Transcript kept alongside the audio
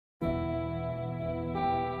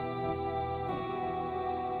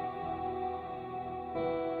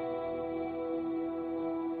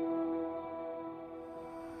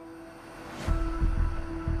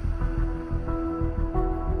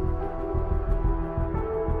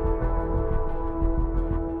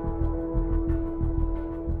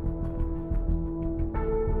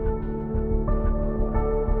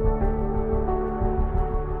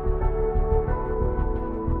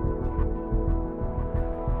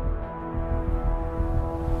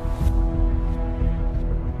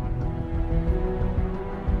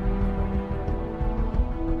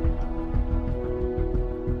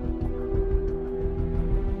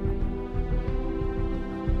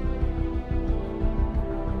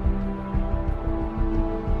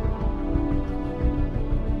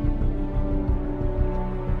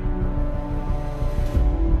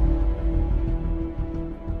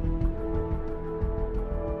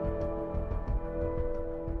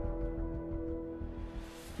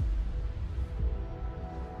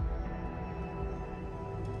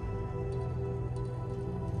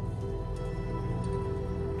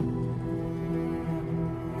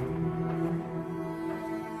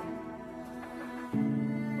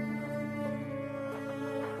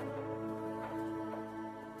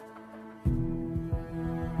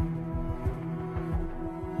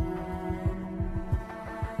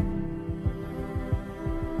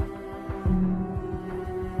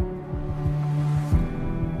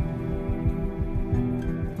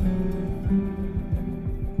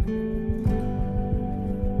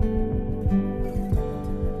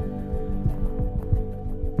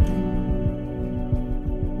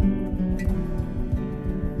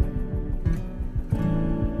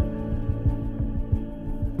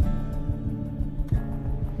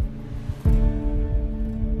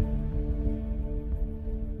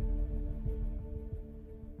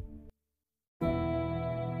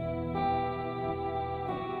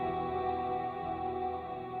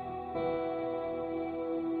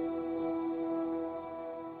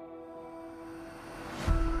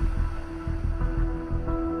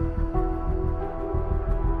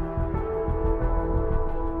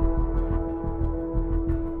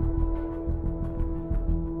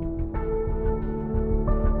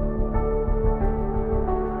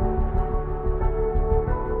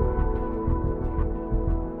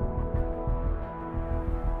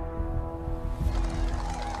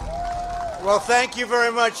Well, thank you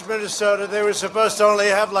very much, Minnesota. They were supposed to only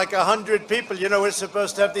have like 100 people. You know, we're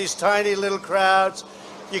supposed to have these tiny little crowds.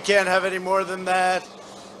 You can't have any more than that.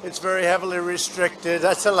 It's very heavily restricted.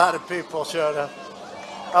 That's a lot of people showed up.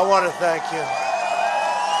 I want to thank you.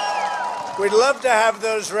 We'd love to have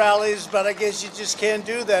those rallies, but I guess you just can't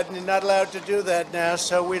do that, and you're not allowed to do that now,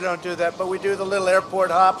 so we don't do that. But we do the little airport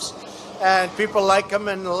hops, and people like them,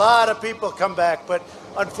 and a lot of people come back. But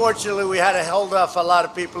unfortunately, we had to hold off a lot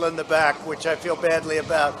of people in the back, which I feel badly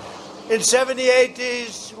about. In 78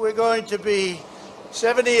 days, we're going to be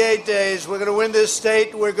 78 days. We're going to win this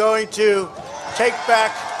state. We're going to take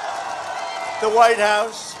back the White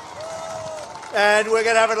House. And we're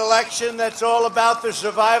going to have an election that's all about the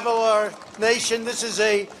survival of our nation. This is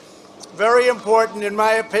a very important, in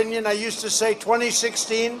my opinion. I used to say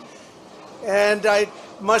 2016, and I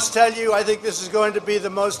must tell you, I think this is going to be the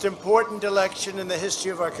most important election in the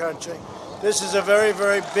history of our country. This is a very,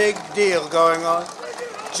 very big deal going on.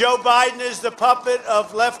 Joe Biden is the puppet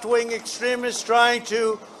of left-wing extremists trying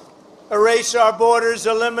to erase our borders,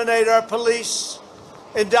 eliminate our police,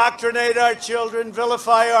 indoctrinate our children,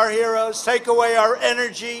 vilify our heroes, take away our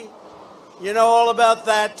energy. You know all about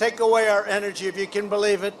that. Take away our energy, if you can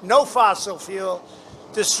believe it. No fossil fuel.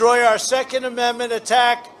 Destroy our Second Amendment,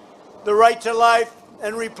 attack the right to life,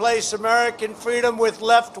 and replace American freedom with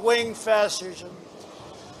left-wing fascism.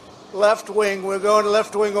 Left-wing. We're going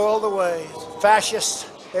left-wing all the way. Fascists.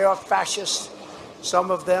 They are fascists. Some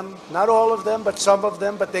of them. Not all of them, but some of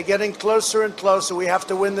them. But they're getting closer and closer. We have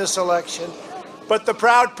to win this election. But the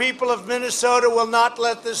proud people of Minnesota will not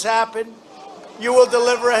let this happen. You will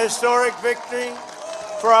deliver a historic victory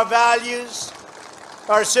for our values,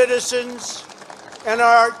 our citizens, and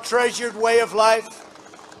our treasured way of life.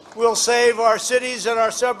 We'll save our cities and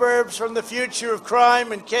our suburbs from the future of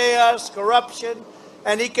crime and chaos, corruption,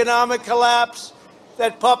 and economic collapse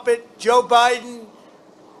that puppet Joe Biden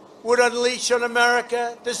would unleash on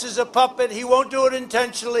America. This is a puppet. He won't do it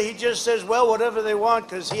intentionally. He just says, well, whatever they want,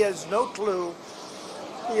 because he has no clue.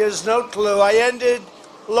 He has no clue. I ended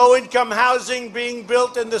low-income housing being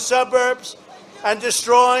built in the suburbs and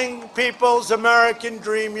destroying people's American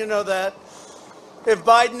dream. You know that. If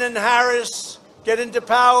Biden and Harris get into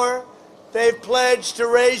power, they've pledged to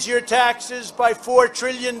raise your taxes by $4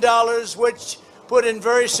 trillion, which, put in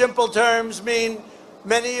very simple terms, mean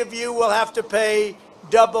many of you will have to pay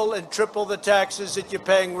double and triple the taxes that you're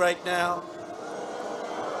paying right now.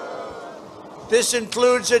 This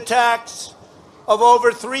includes a tax of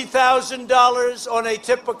over $3,000 on a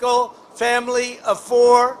typical family of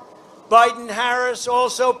four. Biden-Harris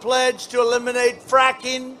also pledged to eliminate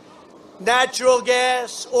fracking, natural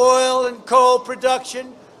gas, oil, and coal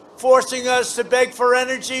production, forcing us to beg for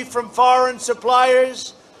energy from foreign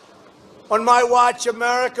suppliers. On my watch,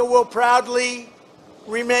 America will proudly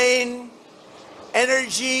remain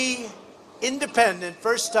energy independent.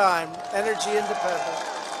 First time, energy independent.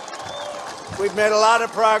 We've made a lot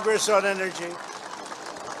of progress on energy.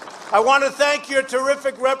 I want to thank your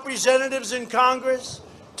terrific representatives in Congress.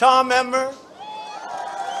 Tom Emmer.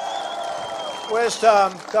 Where's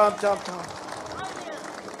Tom? Tom.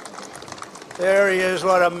 There he is.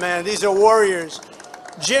 What a man. These are warriors.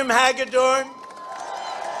 Jim Hagedorn.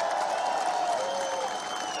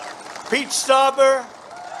 Pete Stauber.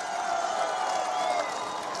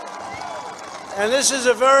 And this is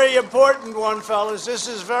a very important one, fellas. This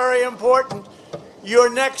is very important.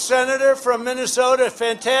 Your next senator from Minnesota, a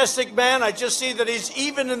fantastic man. I just see that he's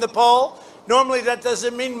even in the poll. Normally that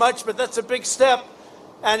doesn't mean much, but that's a big step.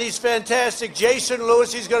 And he's fantastic. Jason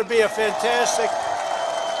Lewis, he's going to be a fantastic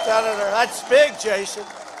senator. That's big, Jason.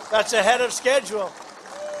 That's ahead of schedule.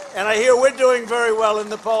 And I hear we're doing very well in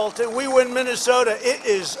the poll, too. We win Minnesota. It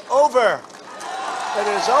is over. It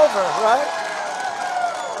is over, right?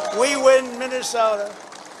 We win Minnesota.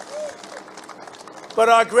 But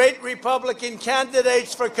our great Republican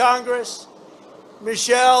candidates for Congress,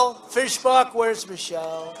 Michelle Fishbach, where's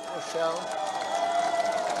Michelle?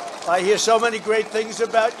 I hear so many great things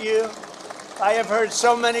about you. I have heard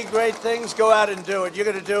so many great things. Go out and do it. You're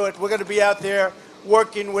going to do it. We're going to be out there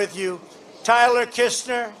working with you. Tyler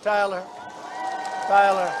Kistner. Tyler.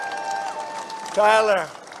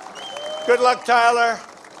 Good luck, Tyler.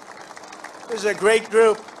 This is a great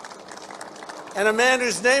group. And a man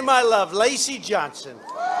whose name I love, Lacey Johnson.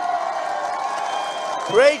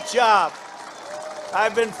 Great job.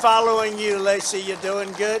 I've been following you, Lacey. You're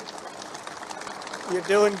doing good. You're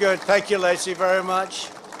doing good. Thank you, Lacey, very much.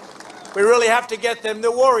 We really have to get them, the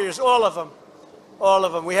warriors, all of them. All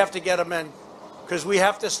of them. We have to get them in because we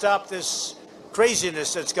have to stop this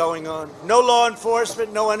craziness that's going on. No law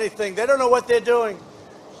enforcement, no anything. They don't know what they're doing.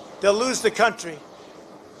 They'll lose the country.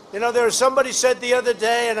 You know, there was somebody said the other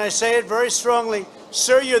day, and I say it very strongly,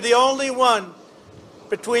 sir, you're the only one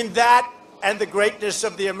between that and the greatness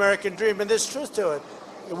of the American dream, and there's truth to it.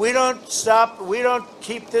 We don't stop. We don't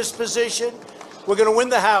keep this position. We're going to win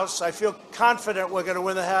the House. I feel confident we're going to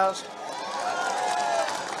win the House.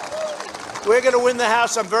 We're going to win the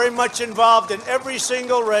House. I'm very much involved in every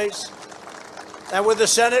single race. And with the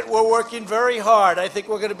Senate, we're working very hard. I think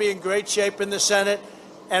we're going to be in great shape in the Senate,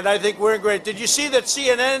 and I think we're in great. Did you see that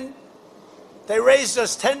CNN, they raised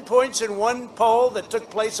us 10 points in one poll that took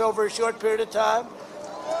place over a short period of time?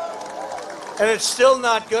 And it's still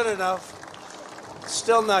not good enough.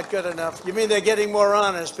 Still not good enough. You mean they're getting more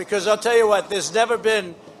honest? Because I'll tell you what, there's never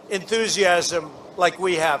been enthusiasm like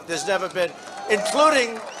we have. There's never been,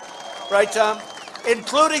 including, right, Tom?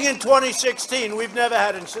 Including in 2016, we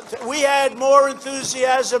had more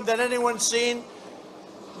enthusiasm than anyone's seen,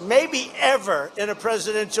 maybe ever, in a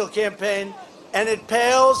presidential campaign, and it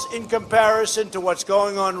pales in comparison to what's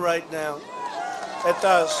going on right now. It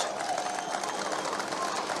does.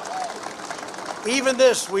 Even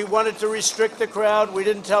this, we wanted to restrict the crowd. We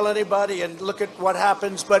didn't tell anybody, and look at what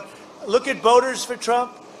happens. But look at voters for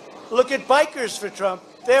Trump. Look at bikers for Trump.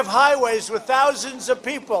 They have highways with thousands of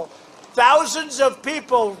people. Thousands of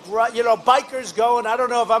people, you know, bikers going. I don't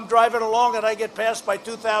know if I'm driving along and I get passed by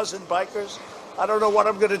 2,000 bikers. I don't know what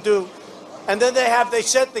I'm going to do. And then they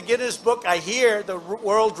set the Guinness Book, I hear, the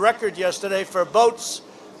world record yesterday for boats.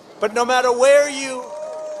 But no matter where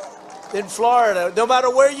in Florida, no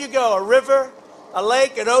matter where you go, a river, a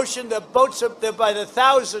lake, an ocean, the boats are there by the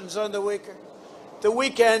thousands on the weekend. The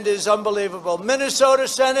weekend is unbelievable. Minnesota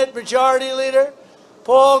Senate Majority Leader,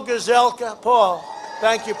 Paul Gazelka. Paul,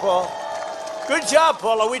 thank you, Paul. Good job,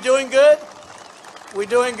 Paul. Are we doing good? We're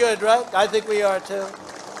doing good, right? I think we are, too.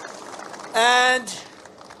 And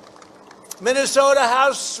Minnesota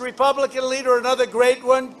House Republican Leader, another great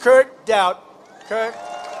one, Kurt Doubt. Kurt,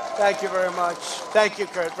 thank you very much. Thank you,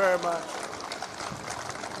 Kurt, very much.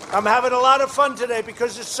 I'm having a lot of fun today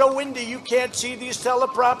because it's so windy you can't see these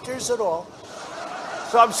teleprompters at all.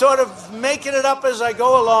 So I'm sort of making it up as I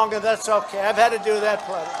go along, and that's okay. I've had to do that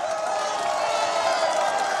plenty.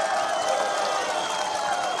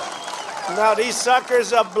 Now these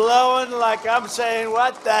suckers are blowing like I'm saying,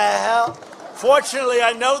 what the hell? Fortunately,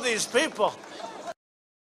 I know these people.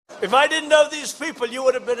 If I didn't know these people, you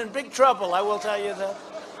would have been in big trouble, I will tell you that.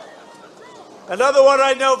 Another one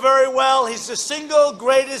I know very well, he's the single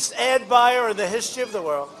greatest ad buyer in the history of the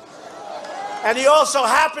world. And he also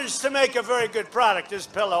happens to make a very good product, his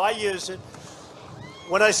pillow. I use it.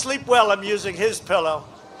 When I sleep well, I'm using his pillow.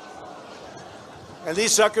 And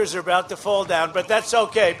these suckers are about to fall down, but that's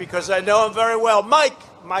okay because I know him very well. Mike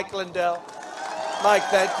Lindell. Mike,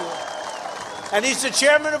 thank you. And he's the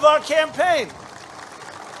chairman of our campaign.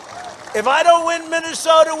 If I don't win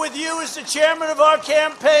Minnesota with you as the chairman of our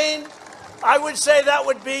campaign, I would say that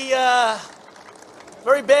would be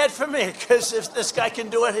very bad for me, because if this guy can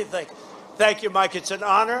do anything. Thank you, Mike. It's an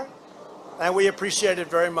honor, and we appreciate it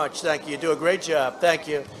very much. Thank you. You do a great job. Thank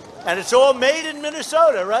you. And it's all made in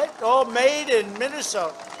Minnesota, right? All made in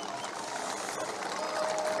Minnesota.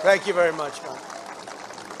 Thank you very much, Mike.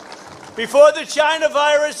 Before the China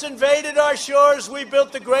virus invaded our shores, we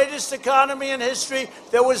built the greatest economy in history.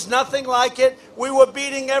 There was nothing like it. We were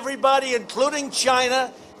beating everybody, including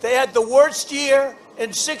China. They had the worst year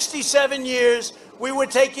in 67 years. We were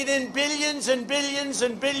taking in billions and billions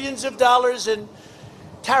and billions of dollars in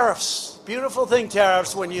tariffs. Beautiful thing,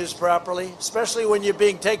 tariffs, when used properly, especially when you're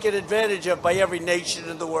being taken advantage of by every nation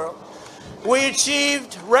in the world. We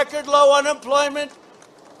achieved record low unemployment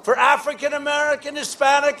for African American,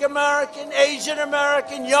 Hispanic American, Asian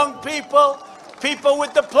American, young people, people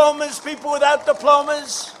with diplomas, people without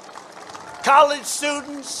diplomas, college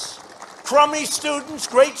students, crummy students,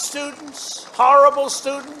 great students, horrible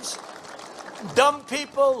students, dumb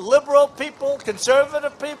people, liberal people,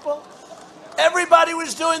 conservative people. Everybody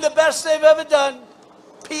was doing the best they've ever done.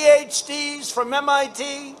 PhDs from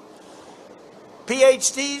MIT,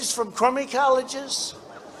 PhDs from crummy colleges.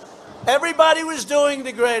 Everybody was doing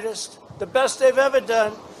the greatest, the best they've ever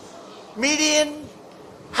done. Median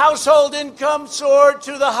household income soared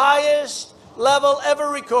to the highest level ever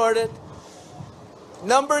recorded.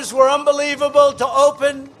 Numbers were unbelievable to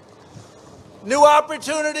open new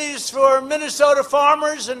opportunities for Minnesota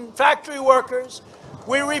farmers and factory workers.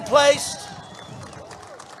 We replaced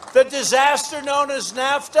the disaster known as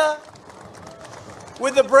NAFTA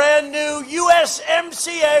with the brand new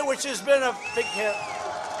USMCA, which has been a big hit.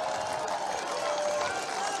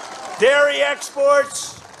 Dairy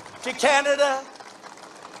exports to Canada,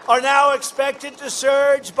 are now expected to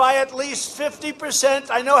surge by at least 50%.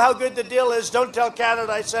 I know how good the deal is. Don't tell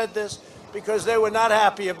Canada I said this, because they were not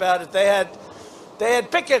happy about it. They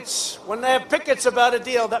had pickets. When they have pickets about a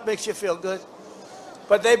deal, that makes you feel good.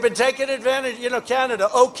 But they've been taking advantage. You know, Canada,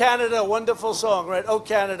 oh Canada, wonderful song, right? Oh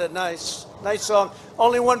Canada, nice song.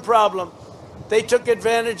 Only one problem. They took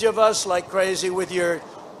advantage of us like crazy with your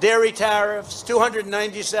dairy tariffs,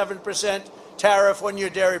 297% tariff on your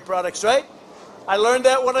dairy products, right? I learned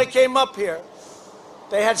that when I came up here.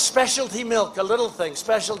 They had specialty milk, a little thing,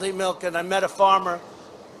 specialty milk, and I met a farmer,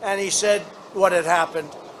 and he said what had happened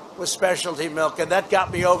with specialty milk, and that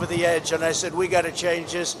got me over the edge, and I said, we got to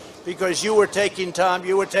change this, because you were taken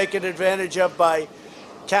advantage of by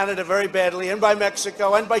Canada very badly, and by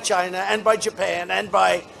Mexico, and by China, and by Japan, and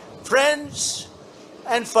by friends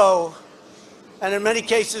and foe, and in many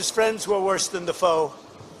cases, friends were worse than the foe.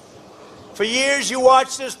 For years, you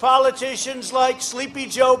watched as politicians like Sleepy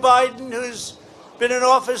Joe Biden, who's been in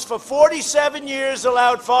office for 47 years,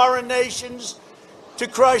 allowed foreign nations to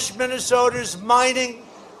crush Minnesota's mining.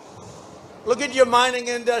 Look at your mining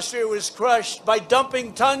industry. It was crushed by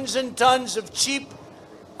dumping tons and tons of cheap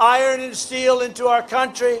iron and steel into our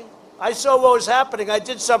country. I saw what was happening. I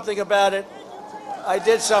did something about it.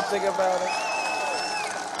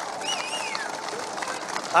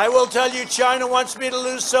 I will tell you, China wants me to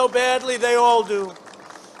lose so badly. They all do.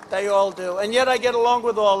 And yet I get along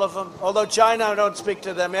with all of them. Although China, I don't speak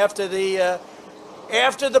to them. After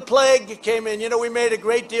the plague came in, you know, we made a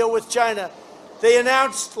great deal with China. They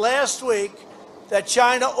announced last week that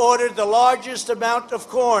China ordered the largest amount of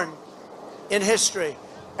corn in history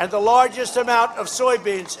and the largest amount of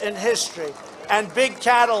soybeans in history, and big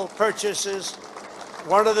cattle purchases,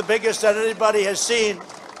 one of the biggest that anybody has seen.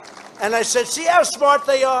 And I said, see how smart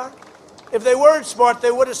they are? If they weren't smart, they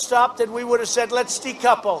would have stopped and we would have said, let's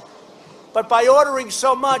decouple. But by ordering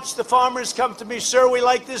so much, the farmers come to me, sir, we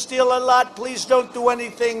like this deal a lot. Please don't do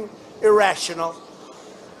anything irrational.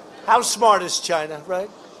 How smart is China, right?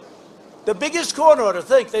 The biggest corn order,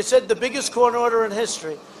 they said the biggest corn order in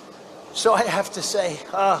history. So I have to say,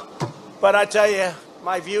 but I tell you,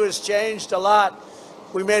 my view has changed a lot.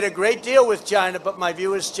 We made a great deal with China, but my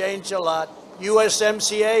view has changed a lot.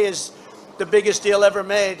 USMCA is the biggest deal ever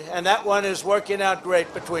made, and that one is working out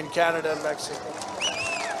great between Canada and Mexico.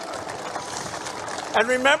 And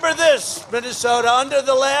remember this, Minnesota, under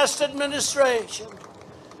the last administration,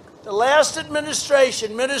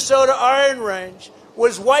 Minnesota Iron Range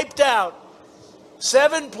was wiped out.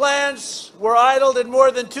 7 plants were idled and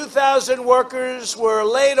more than 2,000 workers were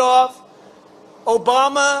laid off.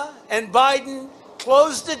 Obama and Biden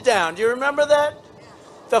closed it down. Do you remember that?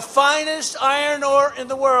 The finest iron ore in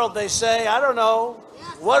the world, they say. I don't know.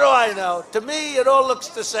 What do I know? To me, it all looks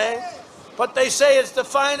the same. But they say it's the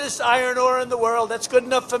finest iron ore in the world. That's good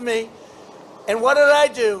enough for me. And what did I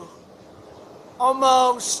do?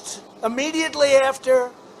 Almost immediately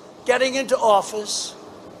after getting into office,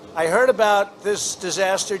 I heard about this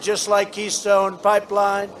disaster, just like Keystone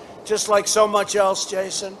Pipeline, just like so much else,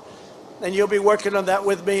 Jason. And you'll be working on that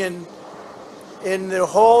with me in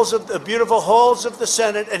the beautiful halls of the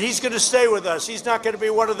Senate, and he's going to stay with us. He's not going to be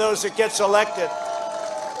one of those that gets elected.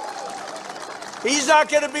 He's not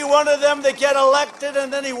going to be one of them that get elected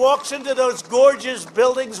and then he walks into those gorgeous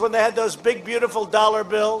buildings when they had those big, beautiful dollar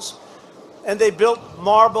bills, and they built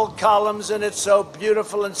marble columns, and it's so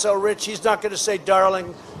beautiful and so rich. He's not going to say,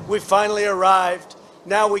 darling, we finally arrived.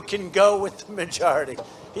 Now we can go with the majority.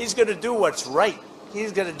 He's going to do what's right.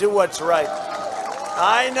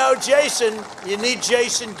 I know Jason. You need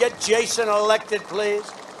Jason. Get Jason elected, please.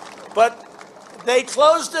 But they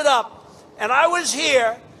closed it up. And I was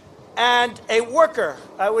here, and a worker,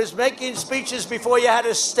 I was making speeches before you had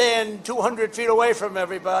to stand 200 feet away from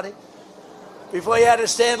everybody, before you had to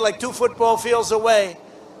stand like 2 football fields away.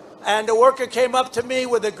 And a worker came up to me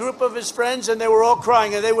with a group of his friends, and they were all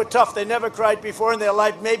crying, and they were tough. They never cried before in their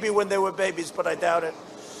life, maybe when they were babies, but I doubt it.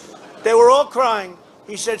 They were all crying.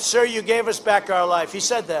 He said, sir, you gave us back our life. He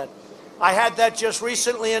said that. I had that just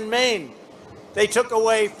recently in Maine. They took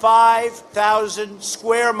away 5,000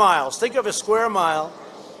 square miles. Think of a square mile,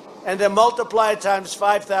 and then multiply it times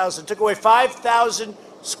 5,000. Took away 5,000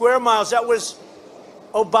 square miles. That was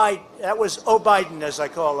O'Biden, as I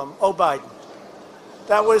call him, O'Biden.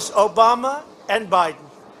 That was Obama and Biden.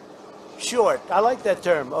 Short. I like that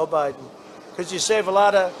term, O'Biden, because you save a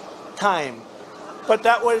lot of time. But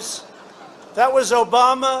that was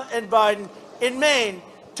Obama and Biden in Maine.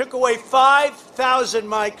 Took away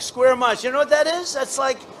 5,000 square miles. You know what that is? That's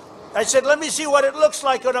like, I said, let me see what it looks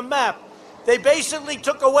like on a map. They basically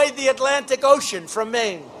took away the Atlantic Ocean from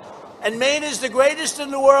Maine. And Maine is the greatest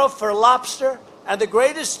in the world for lobster, and the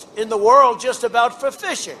greatest in the world just about for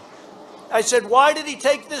fishing. I said, why did he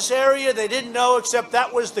take this area? They didn't know, except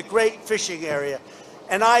that was the great fishing area.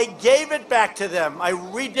 And I gave it back to them. I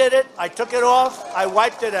redid it. I took it off. I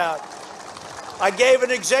wiped it out. I gave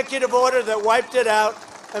an executive order that wiped it out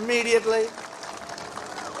immediately.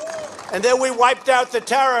 And then we wiped out the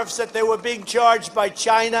tariffs that they were being charged by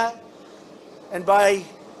China and by,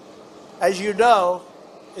 as you know,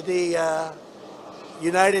 the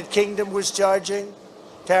United Kingdom was charging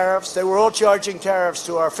tariffs. They were all charging tariffs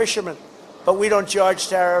to our fishermen, but we don't charge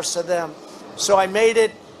tariffs to them. So I made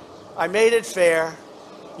it fair.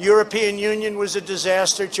 European Union was a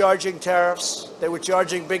disaster charging tariffs. They were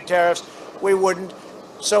charging big tariffs. We wouldn't.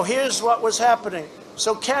 So here's what was happening.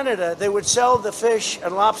 So Canada, they would sell the fish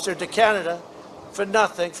and lobster to Canada for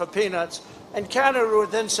nothing, for peanuts, and Canada would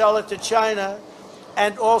then sell it to China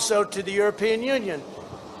and also to the European Union,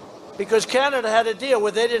 because Canada had a deal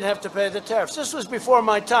where they didn't have to pay the tariffs. This was before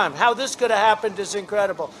my time. How this could have happened is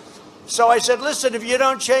incredible. So I said, listen, if you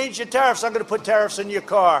don't change your tariffs, I'm going to put tariffs in your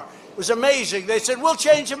car. It was amazing. They said, we'll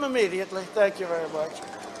change them immediately. Thank you very much.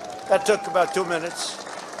 That took about 2 minutes.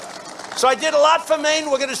 So I did a lot for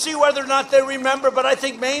Maine. We're going to see whether or not they remember, but I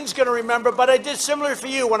think Maine's going to remember. But I did similar for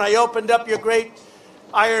you when I opened up your great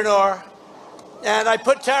iron ore. And I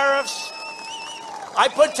put tariffs. I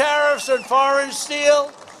put tariffs on foreign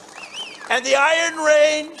steel. And the Iron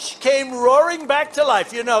Range came roaring back to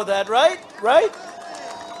life. You know that, right? Right?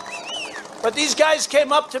 But these guys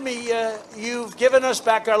came up to me, you've given us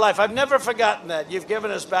back our life. I've never forgotten that. You've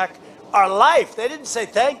given us back our life. They didn't say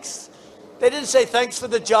thanks. They didn't say thanks for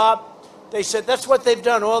the job. They said that's what they've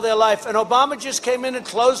done all their life. And Obama just came in and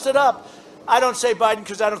closed it up. I don't say Biden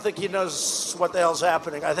because I don't think he knows what the hell's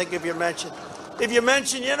happening. I think if you mention,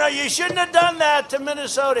 you know, you shouldn't have done that to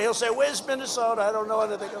Minnesota, he'll say, where's Minnesota? I don't know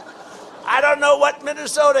anything. I don't know what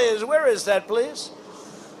Minnesota is. Where is that, please?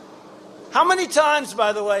 How many times,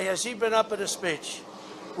 by the way, has he been up at a speech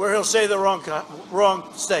where he'll say the wrong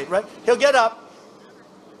state, right? He'll get up.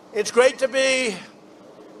 It's great to be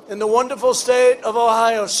in the wonderful state of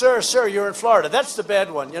Ohio. Sir, you're in Florida. That's the bad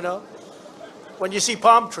one, you know, when you see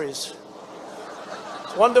palm trees.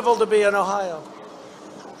 It's wonderful to be in Ohio.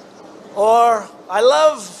 Or, I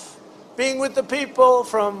love being with the people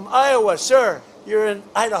from Iowa. Sir, you're in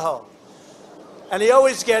Idaho. And he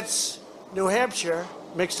always gets New Hampshire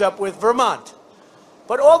mixed up with Vermont.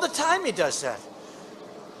 But all the time he does that.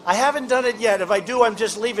 I haven't done it yet. If I do, I'm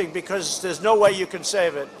just leaving because there's no way you can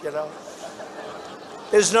save it, you know.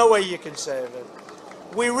 There's no way you can save it.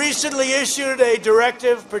 We recently issued a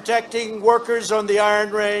directive protecting workers on the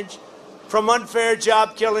Iron Range from unfair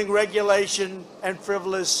job-killing regulation and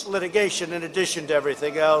frivolous litigation, in addition to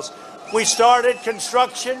everything else. We started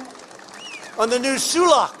construction on the new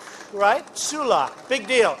Sulak, right? Sulak, big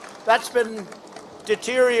deal. That's been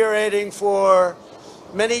deteriorating for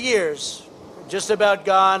many years, just about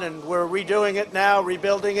gone, and we're redoing it now,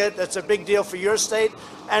 rebuilding it. That's a big deal for your state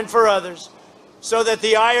and for others, so that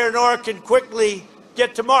the iron ore can quickly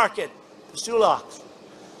get to market, the Sulak.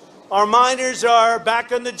 Our miners are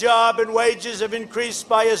back on the job, and wages have increased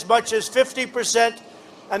by as much as 50%,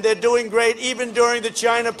 and they're doing great. Even during the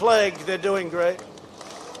China plague, they're doing great.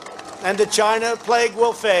 And the China plague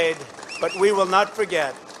will fade, but we will not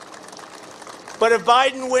forget. But if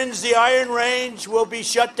Biden wins, the Iron Range will be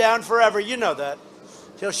shut down forever. You know that.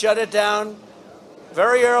 He'll shut it down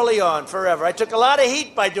very early on, forever. I took a lot of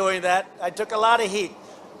heat by doing that. I took a lot of heat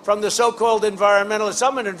from the so-called environmentalists.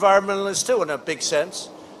 I'm an environmentalist, too, in a big sense.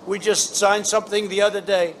 We just signed something the other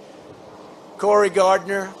day. Cory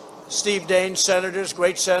Gardner, Steve Daines, senators,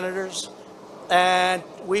 great senators. And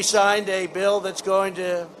we signed a bill that's going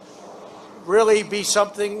to really be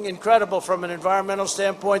something incredible from an environmental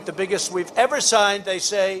standpoint, the biggest we've ever signed, they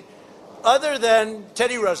say, other than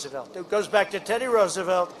Teddy Roosevelt. It goes back to Teddy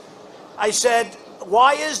Roosevelt. I said,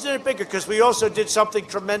 why isn't it bigger? Because we also did something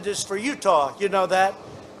tremendous for Utah. You know that?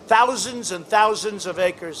 Thousands and thousands of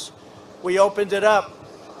acres. We opened it up.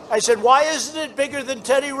 I said, why isn't it bigger than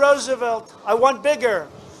Teddy Roosevelt? I want bigger.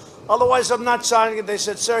 Otherwise, I'm not signing it. They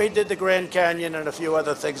said, sir, he did the Grand Canyon and a few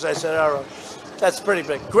other things. I said, all right. That's pretty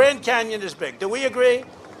big. Grand Canyon is big. Do we agree?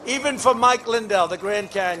 Even for Mike Lindell, the Grand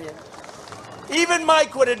Canyon. Even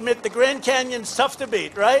Mike would admit the Grand Canyon's tough to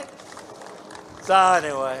beat, right? So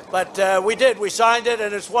anyway, but we did. We signed it,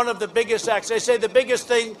 and it's one of the biggest acts. They say the biggest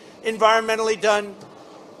thing environmentally done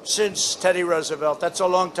since Teddy Roosevelt. That's a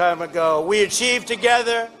long time ago. We achieved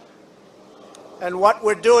together, and what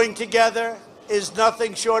we're doing together is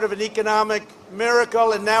nothing short of an economic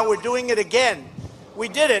miracle, and now we're doing it again. We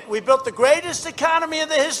did it. We built the greatest economy in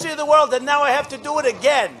the history of the world, and now I have to do it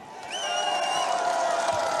again.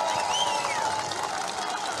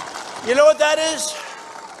 You know what that is?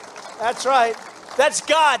 That's right. That's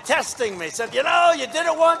God testing me. He said, you know, you did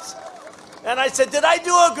it once. And I said, did I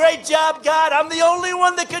do a great job, God? I'm the only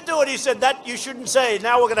one that could do it. He said, that you shouldn't say.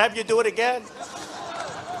 Now we're going to have you do it again.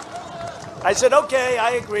 I said, okay,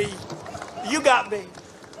 I agree. You got me.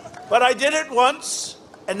 But I did it once,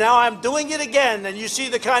 and now I'm doing it again. And you see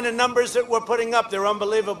the kind of numbers that we're putting up. They're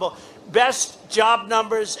unbelievable. Best job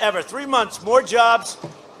numbers ever. 3 months, more jobs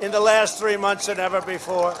in the last 3 months than ever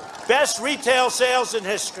before. Best retail sales in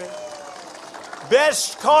history.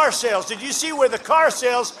 Best car sales. Did you see where the car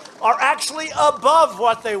sales are actually above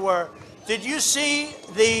what they were? Did you see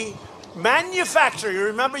the manufacturing? You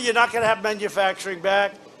remember, you're not going to have manufacturing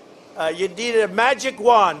back. You needed a magic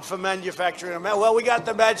wand for manufacturing. Well, we got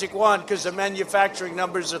the magic wand because the manufacturing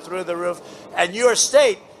numbers are through the roof. And your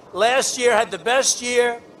state last year had the best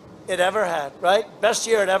year it ever had, right? Best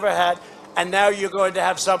year it ever had. And now you're going to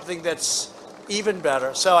have something that's even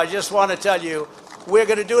better. So I just want to tell you, we're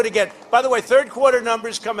going to do it again. By the way, third quarter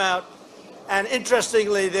numbers come out. And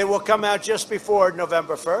interestingly, they will come out just before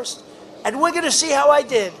November 1st. And we're going to see how I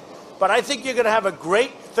did. But I think you're going to have a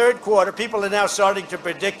great third quarter. People are now starting to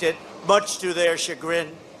predict it, much to their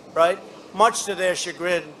chagrin, right? Much to their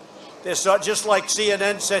chagrin. They're just like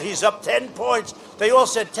CNN said, he's up 10 points. They all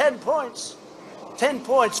said 10 points. 10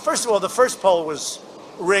 points. First of all, the first poll was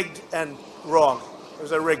rigged and wrong. It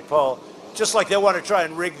was a rigged poll. Just like they want to try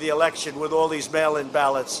and rig the election with all these mail-in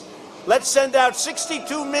ballots. Let's send out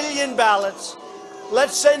 62 million ballots.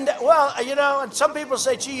 Let's send, well, you know, and some people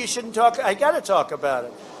say, gee, you shouldn't talk. I got to talk about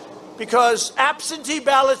it. Because absentee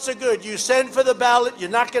ballots are good. You send for the ballot, you're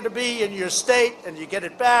not going to be in your state, and you get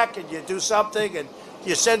it back, and you do something, and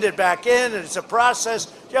you send it back in, and it's a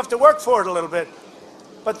process. You have to work for it a little bit.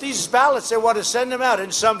 But these ballots, they want to send them out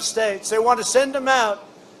in some states. They want to send them out,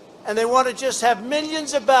 and they want to just have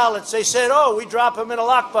millions of ballots. They said, oh, we drop them in a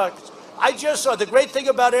lockbox. I just saw the great thing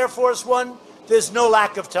about Air Force One, there's no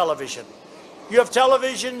lack of television. You have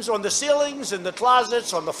televisions on the ceilings, in the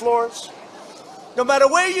closets, on the floors. No matter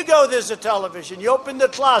where you go, there's a television. You open the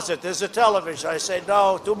closet, there's a television. I say,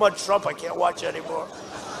 no, too much Trump, I can't watch anymore.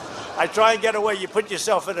 I try and get away. You put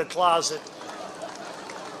yourself in a closet.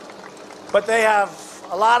 But they have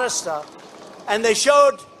a lot of stuff. And they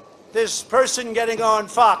showed this person getting on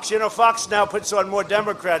Fox. You know, Fox now puts on more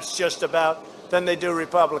Democrats just about than they do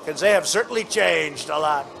Republicans. They have certainly changed a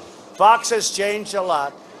lot. Fox has changed a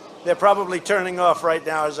lot. They're probably turning off right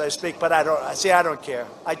now as I speak, but I don't care.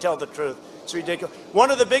 I tell the truth. It's ridiculous. One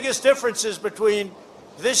of the biggest differences between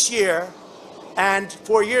this year and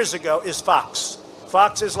 4 years ago is Fox.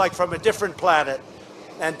 Fox is like from a different planet,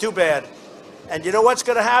 and too bad. And you know what's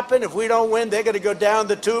going to happen? If we don't win, they're going to go down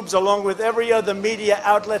the tubes along with every other media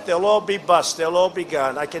outlet. They'll all be bust. They'll all be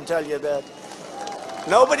gone. I can tell you that.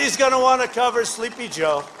 Nobody's going to want to cover Sleepy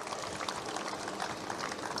Joe.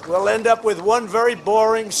 We'll end up with one very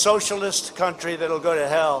boring socialist country that'll go to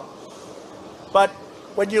hell. But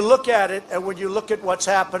when you look at it and when you look at what's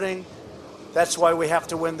happening, that's why we have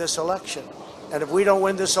to win this election. And if we don't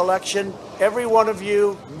win this election, every one of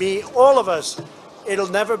you, me, all of us, it'll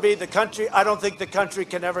never be the country. I don't think the country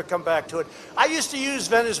can ever come back to it. I used to use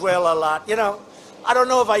Venezuela a lot. You know, I don't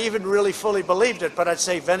know if I even really fully believed it, but I'd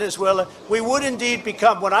say Venezuela, we would indeed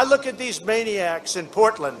become, when I look at these maniacs in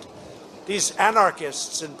Portland, these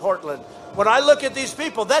anarchists in Portland, when I look at these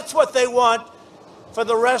people, that's what they want for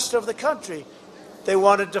the rest of the country. They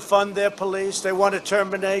want to defund their police. They want to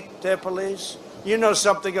terminate their police. You know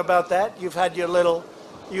something about that. You've had your little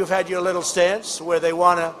stance where they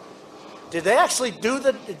want to. Did they actually do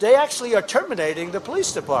that? They actually are terminating the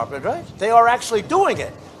police department, right? They are actually doing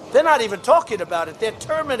it. They're not even talking about it. They're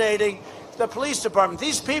terminating the police department.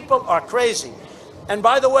 These people are crazy. And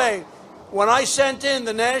by the way, when I sent in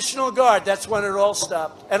the National Guard, that's when it all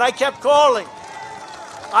stopped. And I kept calling.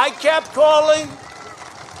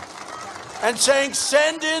 And saying,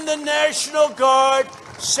 send in the National Guard,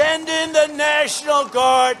 send in the National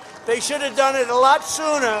Guard. They should have done it a lot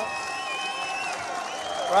sooner,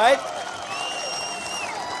 right?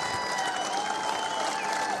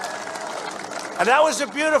 And that was a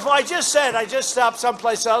beautiful, I just stopped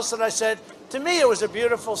someplace else and I said, to me it was a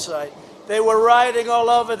beautiful sight. They were rioting all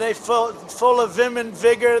over, they full of vim and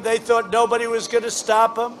vigor. They thought nobody was going to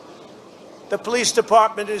stop them. The police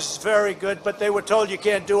department is very good, but they were told you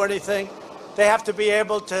can't do anything. They have to be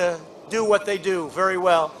able to do what they do very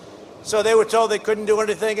well. So they were told they couldn't do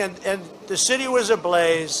anything, and the city was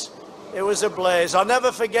ablaze. It was ablaze. I'll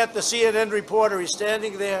never forget the CNN reporter. He's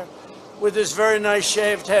standing there with his very nice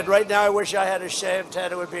shaved head. Right now, I wish I had a shaved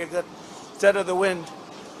head. It would be a good instead of the wind.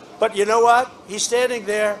 But you know what? He's standing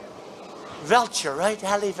there, Velcher, right?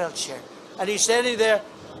 Ali Velcher. And he's standing there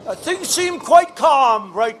Things seem quite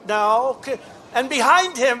calm right now. And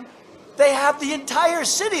behind him, they have the entire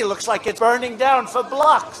city. Looks like it's burning down for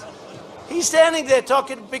blocks. He's standing there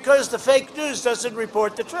talking because the fake news doesn't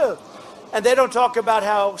report the truth. And they don't talk about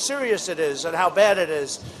how serious it is and how bad it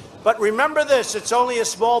is. But remember this, it's only a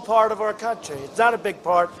small part of our country. It's not a big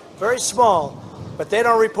part, very small. But they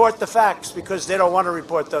don't report the facts because they don't want to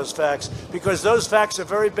report those facts, because those facts are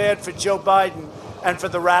very bad for Joe Biden and for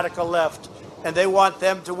the radical left. And they want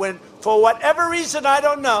them to win for whatever reason, I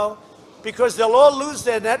don't know, because they'll all lose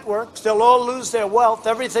their networks, they'll all lose their wealth,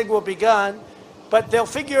 everything will be gone. But they'll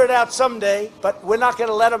figure it out someday, but we're not going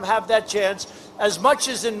to let them have that chance. As much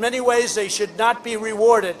as in many ways they should not be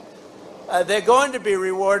rewarded, they're going to be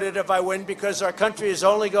rewarded if I win, because our country is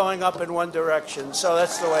only going up in one direction. So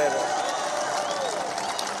that's the way it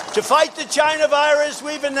is. To fight the China virus,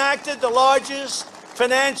 we've enacted the largest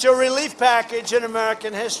financial relief package in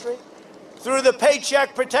American history. Through the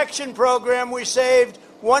Paycheck Protection Program, we saved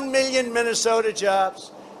 1 million Minnesota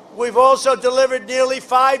jobs. We've also delivered nearly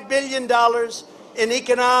 $5 billion in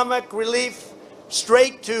economic relief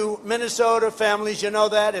straight to Minnesota families. You know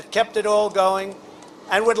that. It kept it all going.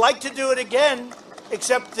 And would like to do it again,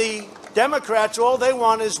 except the Democrats, all they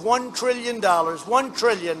want is $1 trillion. $1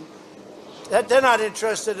 trillion. They're not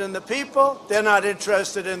interested in the people. They're not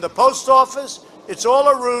interested in the post office. It's all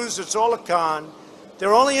a ruse. It's all a con.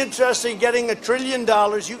 They're only interested in getting $1 trillion.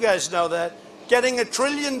 You guys know that. Getting $1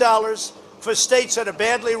 trillion for states that are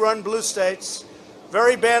badly run, blue states,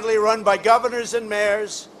 very badly run by governors and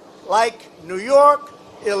mayors like New York,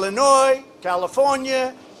 Illinois,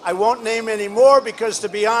 California. I won't name any more because, to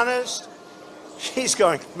be honest, he's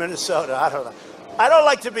going to Minnesota. I don't know. I don't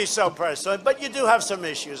like to be so personal, but you do have some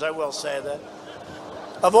issues, I will say that.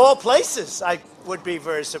 Of all places, I would be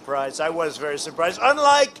very surprised. I was very surprised.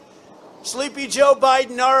 Unlike Sleepy Joe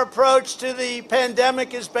Biden, our approach to the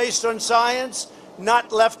pandemic is based on science,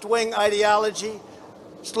 not left-wing ideology.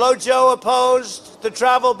 Slow Joe opposed the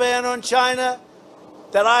travel ban on China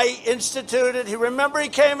that I instituted. Remember he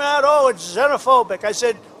came out, oh, it's xenophobic. I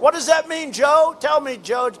said, what does that mean, Joe? Tell me,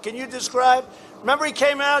 Joe, can you describe? Remember he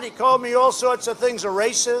came out, he called me all sorts of things, a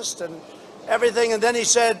racist and everything, and then he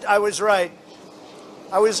said I was right.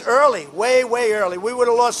 I was early, way, way early. We would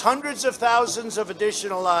have lost hundreds of thousands of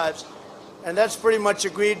additional lives, and that's pretty much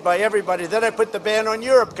agreed by everybody. Then I put the ban on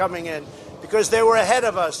Europe coming in, because they were ahead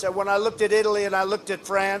of us. And when I looked at Italy and I looked at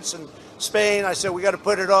France and Spain, I said, we got to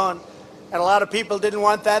put it on. And a lot of people didn't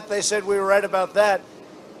want that. They said we were right about that.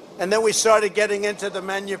 And then we started getting into the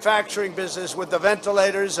manufacturing business with the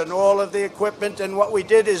ventilators and all of the equipment. And what we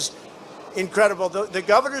did is incredible. The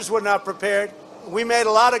governors were not prepared. We made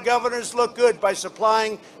a lot of governors look good by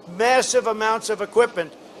supplying massive amounts of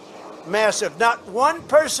equipment. Massive. Not one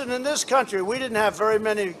person in this country, we didn't have very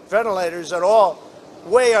many ventilators at all.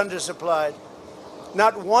 Way undersupplied.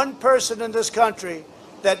 Not one person in this country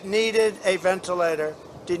that needed a ventilator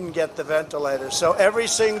didn't get the ventilator. So every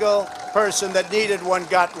single person that needed one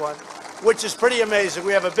got one, which is pretty amazing.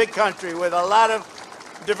 We have a big country with a lot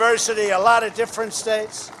of diversity, a lot of different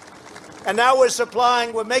states. And now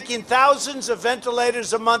we're making thousands of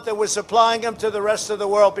ventilators a month, and we're supplying them to the rest of the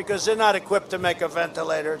world because they're not equipped to make a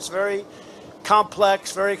ventilator. It's very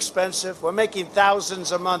complex, very expensive. We're making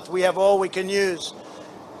thousands a month. We have all we can use.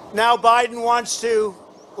 Now Biden wants to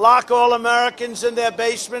lock all Americans in their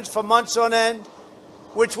basements for months on end,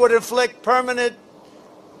 which would inflict permanent,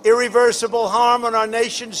 irreversible harm on our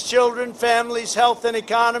nation's children, families, health, and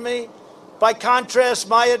economy. By contrast,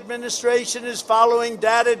 my administration is following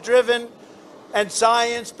data-driven and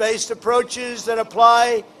science-based approaches that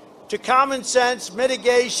apply to common sense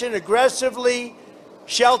mitigation, aggressively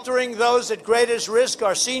sheltering those at greatest risk,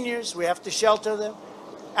 our seniors. We have to shelter them.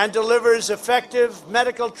 And delivers effective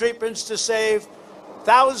medical treatments to save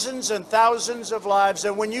thousands and thousands of lives.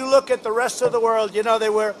 And when you look at the rest of the world, you know, they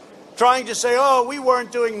were trying to say, oh, we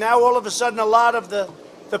weren't doing. Now all of a sudden a lot of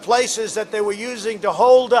the places that they were using to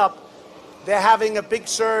hold up, they're having a big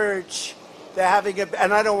surge. They're having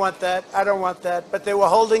and I don't want that. I don't want that. But they were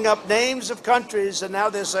holding up names of countries, and now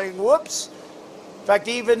they're saying, whoops. In fact,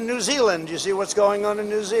 even New Zealand, you see what's going on in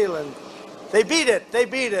New Zealand. They beat it. They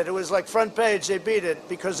beat it. It was like front page. They beat it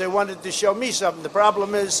because they wanted to show me something. The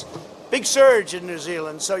problem is big surge in New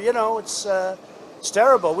Zealand. So, you know, it's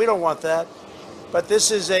terrible. We don't want that. But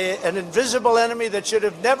this is an invisible enemy that should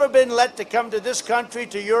have never been let to come to this country,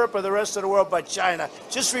 to Europe, or the rest of the world by China.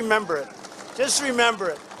 Just remember it. Just remember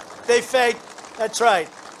it. That's right.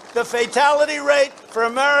 The fatality rate for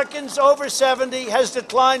Americans over 70 has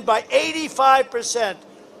declined by 85%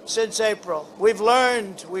 since April. We've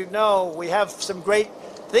learned, we have some great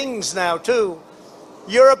things now, too.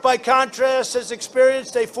 Europe, by contrast, has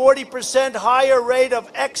experienced a 40% higher rate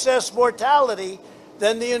of excess mortality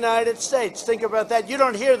than the United States. Think about that. You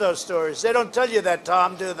don't hear those stories. They don't tell you that,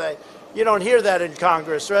 Tom, do they? You don't hear that in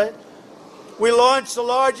Congress, right? We launched the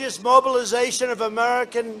largest mobilization of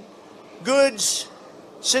American goods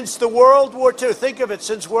since the World War II. Think of it,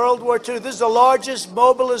 since World War II. This is the largest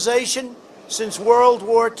mobilization since World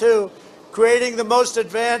War II, creating the most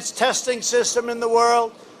advanced testing system in the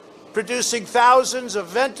world, producing thousands of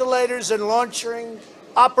ventilators and launching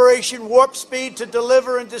Operation Warp Speed to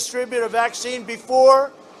deliver and distribute a vaccine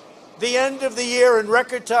before the end of the year in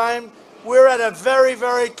record time. We're at a very,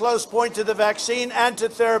 very close point to the vaccine and to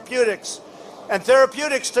therapeutics. And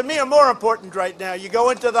therapeutics, to me, are more important right now. You go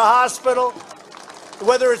into the hospital,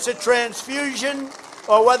 whether it's a transfusion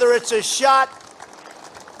or whether it's a shot,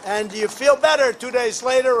 and you feel better 2 days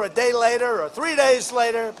later or a day later or 3 days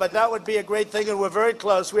later, but that would be a great thing, and we're very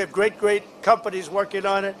close. We have great, great companies working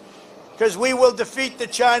on it because we will defeat the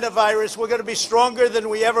China virus. We're going to be stronger than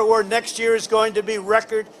we ever were. Next year is going to be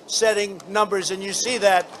record-setting numbers, and you see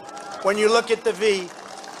that when you look at the V.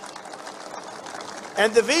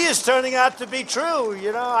 And the V is turning out to be true.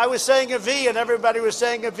 You know, I was saying a V, and everybody was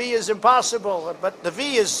saying a V is impossible, but the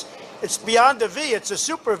V is... it's beyond a V. It's a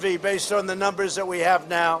super V based on the numbers that we have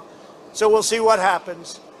now. So we'll see what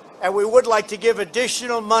happens. And we would like to give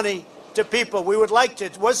additional money to people. We would like to.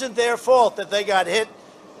 It wasn't their fault that they got hit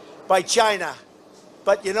by China.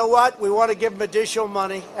 But you know what? We want to give them additional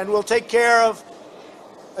money, and we'll take care of,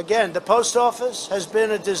 again, the post office has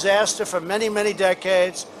been a disaster for many, many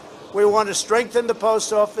decades. We want to strengthen the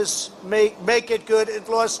post office, make it good. It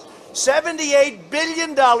lost $78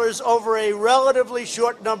 billion over a relatively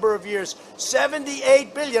short number of years.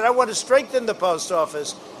 $78 billion. I want to strengthen the post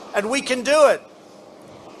office, and we can do it.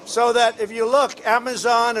 So that if you look,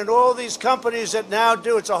 Amazon and all these companies that now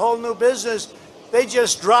do, it's a whole new business, they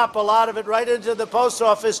just drop a lot of it right into the post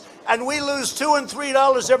office, and we lose $2 and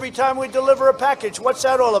 $3 every time we deliver a package. What's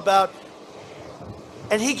that all about?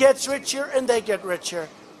 And he gets richer, and they get richer.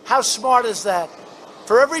 How smart is that?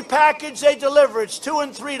 For every package they deliver, it's $2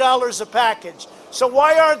 and $3 a package. So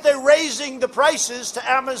why aren't they raising the prices to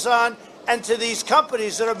Amazon and to these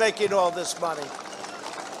companies that are making all this money?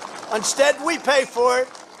 Instead, we pay for it.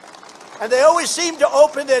 And they always seem to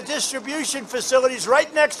open their distribution facilities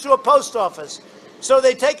right next to a post office. So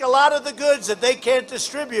they take a lot of the goods that they can't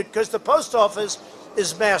distribute because the post office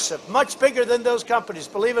is massive, much bigger than those companies.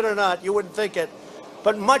 Believe it or not, you wouldn't think it,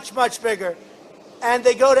 but much, much bigger. And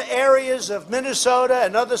they go to areas of Minnesota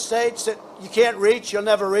and other states that you can't reach, you'll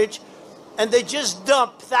never reach, and they just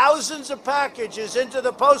dump thousands of packages into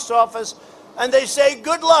the post office, and they say,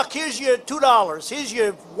 good luck, here's your $2, here's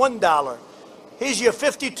your $1, here's your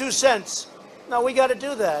 52 cents. No, we got to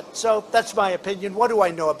do that. So that's my opinion. What do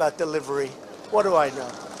I know about delivery? What do I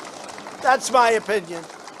know? That's my opinion.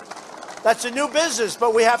 That's a new business,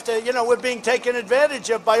 but we have to, you know, we're being taken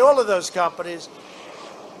advantage of by all of those companies.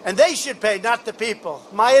 And they should pay, not the people.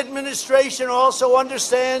 My administration also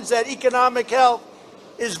understands that economic health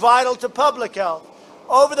is vital to public health.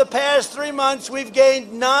 Over the past 3 months, we've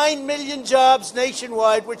gained 9 million jobs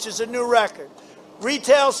nationwide, which is a new record.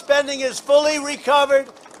 Retail spending is fully recovered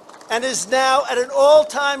and is now at an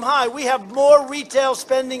all-time high. We have more retail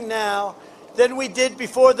spending now than we did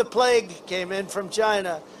before the plague came in from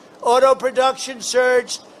China. Auto production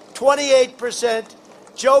surged 28%.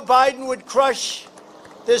 Joe Biden would crush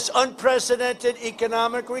this unprecedented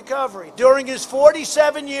economic recovery. During his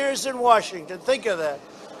 47 years in Washington, think of that,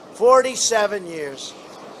 47 years.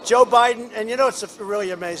 Joe Biden, and you know it's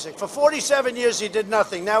really amazing, for 47 years he did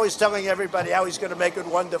nothing. Now he's telling everybody how he's going to make it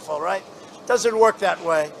wonderful, right? Doesn't work that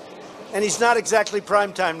way. And he's not exactly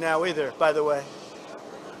prime time now either, by the way.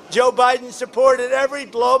 Joe Biden supported every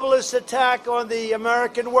globalist attack on the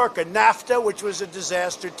American worker. NAFTA, which was a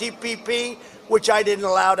disaster. TPP, which I didn't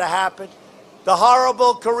allow to happen. The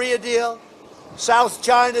horrible Korea deal, South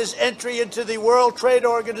China's entry into the World Trade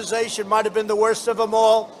Organization might have been the worst of them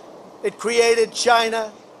all. It created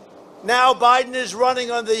China. Now Biden is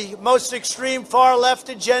running on the most extreme far-left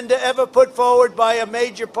agenda ever put forward by a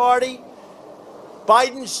major party.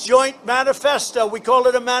 Biden's joint manifesto, we call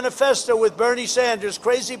it a manifesto with Bernie Sanders,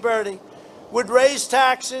 Crazy Bernie, would raise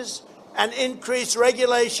taxes and increase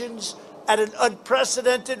regulations at an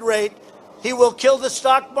unprecedented rate. He will kill the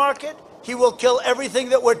stock market. He will kill everything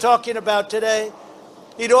that we're talking about today.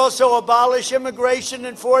 He'd also abolish immigration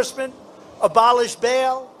enforcement, abolish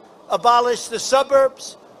bail, abolish the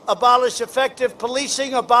suburbs, abolish effective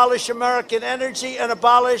policing, abolish American energy, and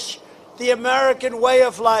abolish the American way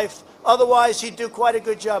of life. Otherwise, he'd do quite a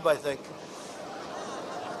good job, I think.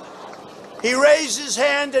 He raised his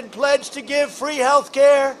hand and pledged to give free health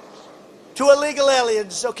care to illegal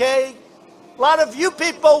aliens, okay? A lot of you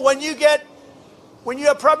people, when you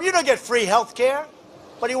have problems, you don't get free health care,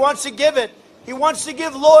 but he wants to give it. He wants to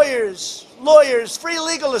give lawyers, free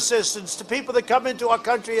legal assistance to people that come into our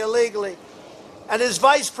country illegally. And his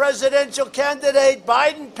vice presidential candidate,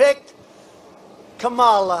 Biden, picked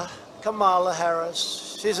Kamala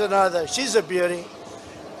Harris. She's a beauty,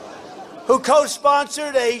 who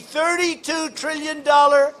co-sponsored a $32 trillion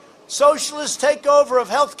socialist takeover of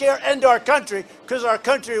health care and our country, because our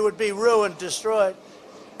country would be ruined, destroyed.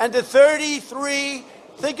 And the 33,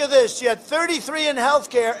 think of this, you had 33 in health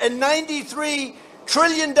care and $93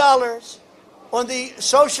 trillion on the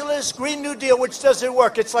socialist Green New Deal, which doesn't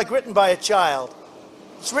work. It's like written by a child.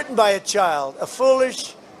 It's written by a child, a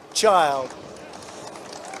foolish child.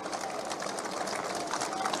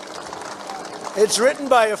 It's written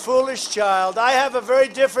by a foolish child. I have a very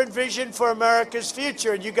different vision for America's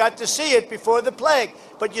future, and you got to see it before the plague,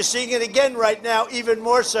 but you're seeing it again right now, even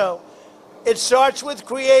more so. It starts with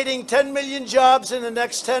creating 10 million jobs in the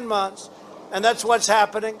next 10 months, and that's what's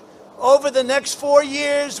happening. Over the next 4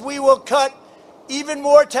 years, we will cut even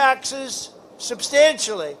more taxes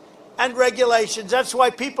substantially and regulations. That's why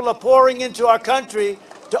people are pouring into our country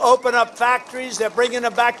to open up factories. They're bringing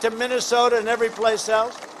them back to Minnesota and every place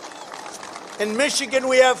else. In Michigan,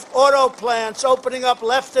 we have auto plants opening up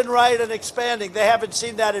left and right and expanding. They haven't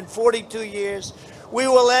seen that in 42 years. We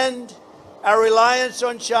will end our reliance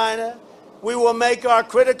on China. We will make our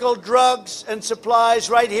critical drugs and supplies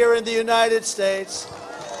right here in the United States.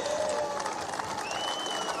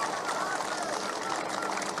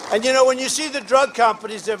 And you know, when you see the drug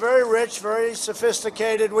companies, they're very rich, very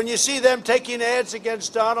sophisticated. When you see them taking ads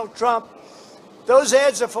against Donald Trump, those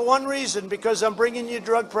ads are for one reason, because I'm bringing you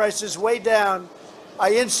drug prices way down.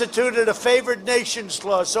 I instituted a favored nations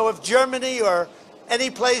clause. So if Germany or any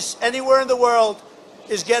place, anywhere in the world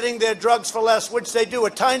is getting their drugs for less, which they do, a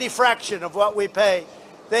tiny fraction of what we pay,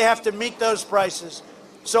 they have to meet those prices.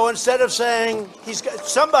 So instead of saying,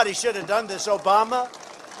 somebody should have done this, Obama,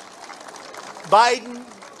 Biden,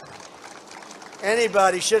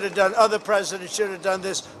 anybody should have done, other presidents should have done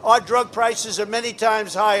this. Our drug prices are many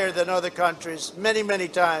times higher than other countries, many, many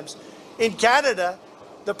times. In Canada,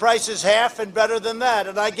 the price is half and better than that.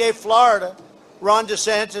 And I gave Florida, Ron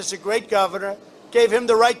DeSantis, a great governor, gave him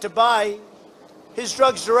the right to buy his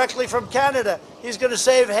drugs directly from Canada. He's going to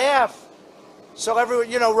save half. So everyone,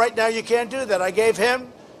 you know, right now you can't do that. I gave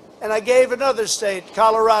him, and I gave another state,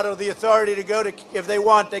 Colorado, the authority to go to, if they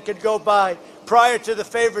want, they could go buy prior to the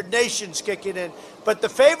favored nations kicking in. But the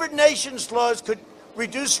favored nations laws could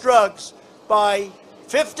reduce drugs by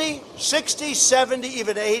 50, 60, 70,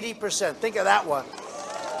 even 80%. Think of that one.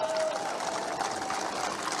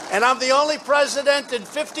 And I'm the only president in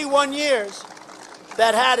 51 years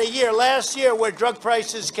that had a year, last year, where drug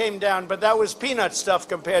prices came down, but that was peanut stuff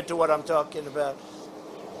compared to what I'm talking about.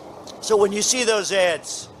 So when you see those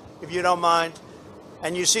ads, if you don't mind,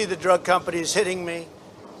 and you see the drug companies hitting me,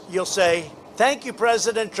 you'll say, thank you,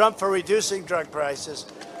 President Trump, for reducing drug prices.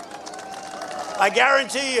 I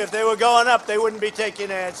guarantee you, if they were going up, they wouldn't be taking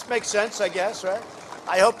ads. Makes sense, I guess, right?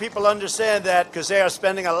 I hope people understand that, because they are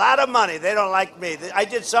spending a lot of money. They don't like me. I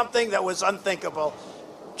did something that was unthinkable.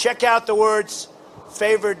 Check out the words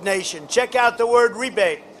favored nation. Check out the word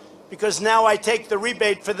rebate, because now I take the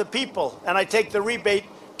rebate for the people, and I take the rebate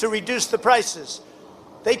to reduce the prices.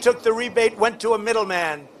 They took the rebate, went to a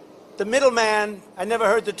middleman. The middleman, I never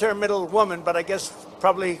heard the term middle woman, but I guess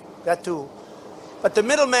probably that too. But the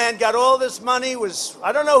middleman got all this money,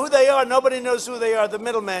 I don't know who they are, nobody knows who they are, the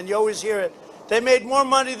middleman, you always hear it. They made more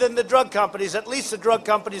money than the drug companies, at least the drug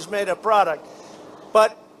companies made a product.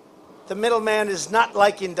 But the middleman is not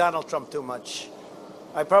liking Donald Trump too much.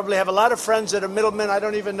 I probably have a lot of friends that are middlemen, I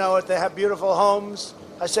don't even know it, they have beautiful homes.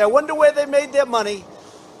 I say, I wonder where they made their money.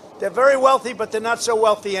 They're very wealthy, but they're not so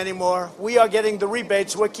wealthy anymore. We are getting the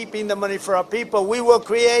rebates. We're keeping the money for our people. We will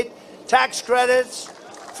create tax credits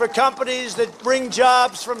for companies that bring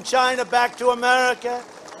jobs from China back to America,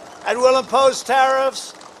 and we'll impose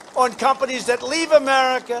tariffs on companies that leave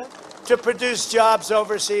America to produce jobs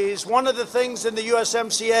overseas. One of the things in the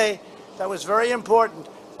USMCA that was very important,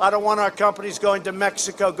 I don't want our companies going to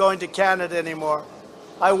Mexico, going to Canada anymore.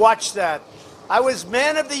 I watched that. I was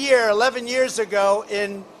Man of the Year 11 years ago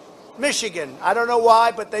in Michigan. I don't know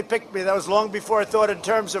why, but they picked me. That was long before I thought in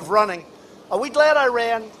terms of running. Are we glad I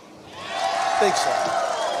ran? Think so.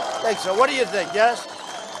 Think so. What do you think? Yes?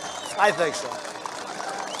 I think so.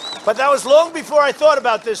 But that was long before I thought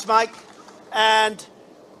about this, Mike. And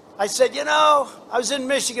I said, you know, I was in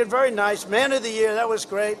Michigan, very nice, Man of the Year, that was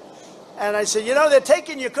great. And I said, you know, they're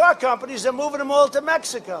taking your car companies, they're moving them all to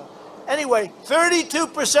Mexico. Anyway,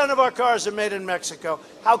 32% of our cars are made in Mexico.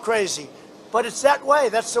 How crazy. But it's that way.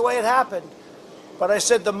 That's the way it happened. But I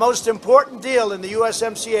said the most important deal in the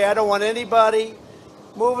USMCA, I don't want anybody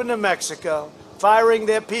moving to Mexico, firing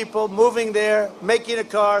their people, moving there, making a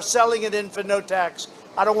car, selling it in for no tax.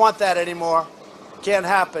 I don't want that anymore. Can't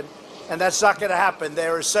happen. And that's not going to happen.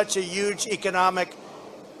 There is such a huge economic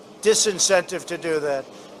disincentive to do that.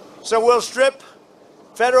 So we'll strip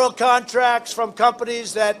federal contracts from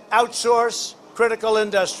companies that outsource critical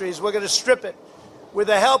industries. We're going to strip it. With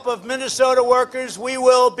the help of Minnesota workers, we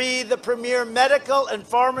will be the premier medical and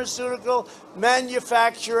pharmaceutical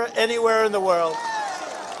manufacturer anywhere in the world.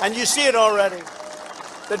 And you see it already.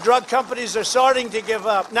 The drug companies are starting to give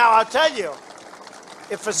up. Now, I'll tell you,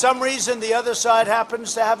 if for some reason the other side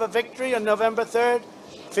happens to have a victory on November 3rd,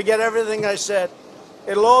 forget everything I said.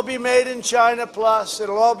 It'll all be made in China plus.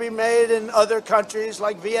 It'll all be made in other countries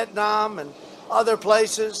like Vietnam and other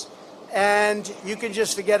places. And you can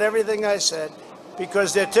just forget everything I said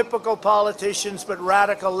because they're typical politicians but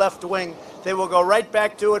radical left wing. They will go right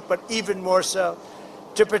back to it, but even more so.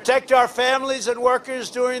 To protect our families and workers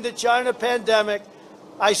during the China pandemic,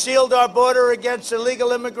 I sealed our border against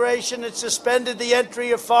illegal immigration and suspended the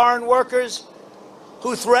entry of foreign workers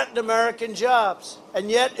who threatened American jobs. And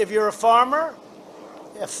yet, if you're a farmer,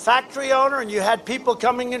 a factory owner, and you had people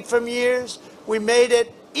coming in from years, we made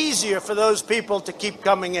it easier for those people to keep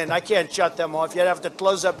coming in. I can't shut them off. You'd have to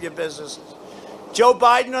close up your businesses. Joe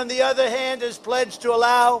Biden, on the other hand, has pledged to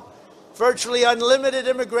allow virtually unlimited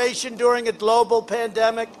immigration during a global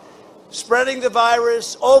pandemic, spreading the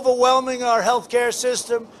virus, overwhelming our healthcare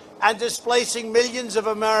system, and displacing millions of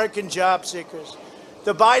American job seekers.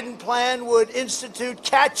 The Biden plan would institute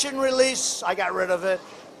catch and release, I got rid of it,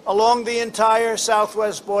 along the entire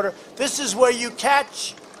southwest border. This is where you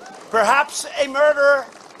catch perhaps a murderer,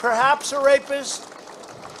 perhaps a rapist.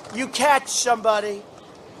 You catch somebody,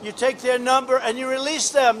 you take their number, and you release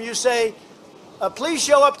them. You say, please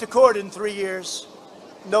show up to court in 3 years.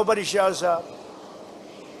 Nobody shows up.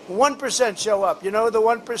 1% show up. You know who the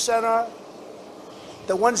 1% are?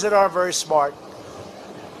 The ones that are very smart.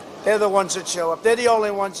 They're the ones that show up. They're the only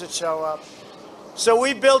ones that show up. So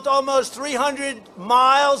we built almost 300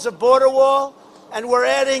 miles of border wall, and we're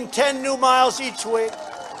adding 10 new miles each week.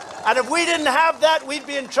 And if we didn't have that, we'd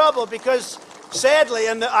be in trouble because, sadly,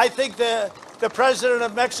 and I think the president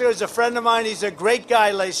of Mexico is a friend of mine. He's a great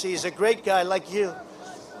guy, Lacey. He's a great guy like you.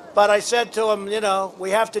 But I said to him, you know,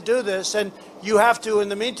 we have to do this, and you have to, in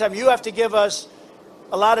the meantime, you have to give us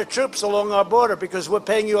a lot of troops along our border because we're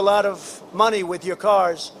paying you a lot of money with your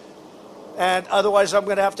cars. And otherwise, I'm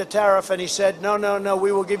going to have to tariff. And he said, no, no, no,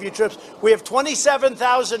 we will give you troops. We have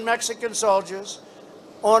 27,000 Mexican soldiers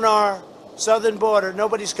on our southern border.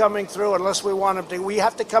 Nobody's coming through unless we want them to. We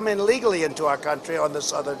have to come in legally into our country on the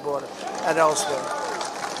southern border and elsewhere.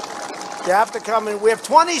 You have to come in. We have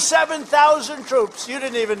 27,000 troops. You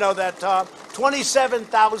didn't even know that, Tom.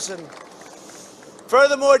 27,000.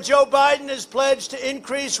 Furthermore, Joe Biden has pledged to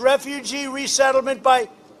increase refugee resettlement by,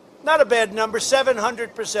 not a bad number,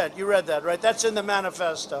 700%. You read that, right? That's in the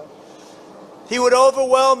manifesto. He would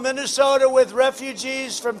overwhelm Minnesota with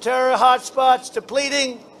refugees from terror hotspots,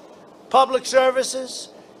 depleting public services,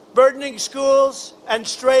 burdening schools, and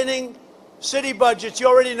straining city budgets. You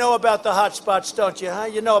already know about the hotspots, don't you, huh?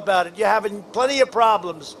 You know about it. You're having plenty of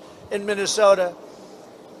problems in Minnesota.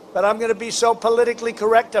 But I'm going to be so politically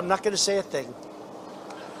correct, I'm not going to say a thing.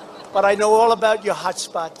 But I know all about your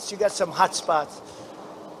hotspots. You got some hotspots.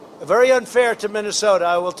 Very unfair to Minnesota,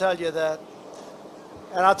 I will tell you that.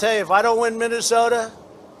 And I'll tell you, if I don't win Minnesota,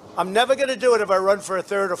 I'm never going to do it if I run for a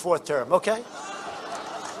third or fourth term, okay?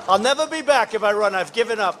 I'll never be back if I run. I've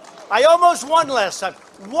given up. I almost won last time.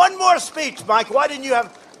 One more speech, Mike. Why didn't you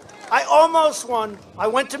have... I almost won. I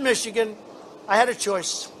went to Michigan. I had a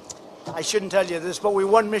choice. I shouldn't tell you this, but we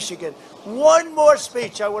won Michigan. One more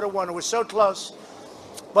speech, I would have won. It was so close.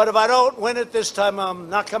 But if I don't win it this time, I'm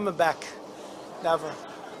not coming back. Never.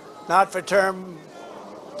 Not for term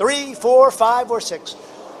 3, 4, 5, or 6.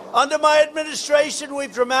 Under my administration,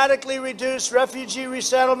 we've dramatically reduced refugee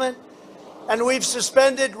resettlement, and we've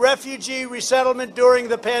suspended refugee resettlement during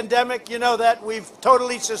the pandemic. You know that. We've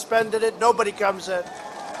totally suspended it. Nobody comes in.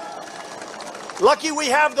 Lucky we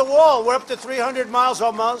have the wall. We're up to 300 miles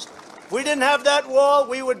almost. If we didn't have that wall,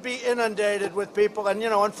 we would be inundated with people. And, you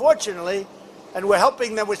know, unfortunately, and we're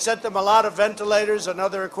helping them. We sent them a lot of ventilators and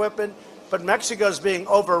other equipment. But Mexico's being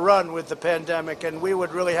overrun with the pandemic, and we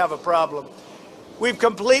would really have a problem. We've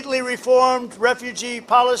completely reformed refugee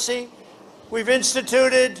policy. We've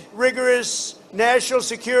instituted rigorous national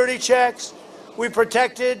security checks. We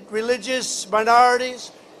protected religious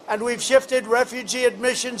minorities, and we've shifted refugee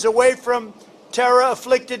admissions away from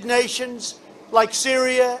terror-afflicted nations like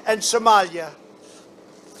Syria and Somalia.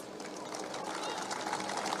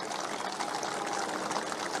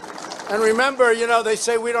 And remember, you know, they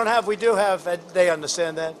say we don't have, we do have, and they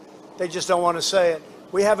understand that. They just don't want to say it.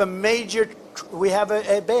 We have a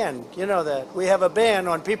ban, you know that. We have a ban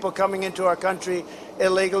on people coming into our country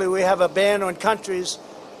illegally. We have a ban on countries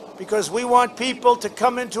because we want people to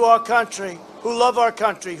come into our country who love our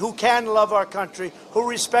country, who can love our country, who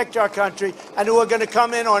respect our country, and who are going to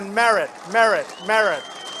come in on merit,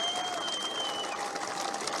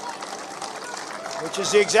 which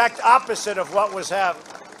is the exact opposite of what was happening.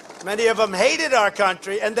 Many of them hated our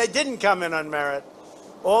country, and they didn't come in on merit.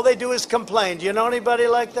 All they do is complain. Do you know anybody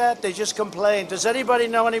like that? They just complain. Does anybody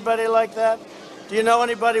know anybody like that? Do you know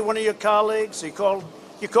anybody, one of your colleagues? You call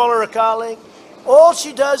her a colleague? All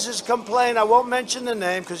she does is complain. I won't mention the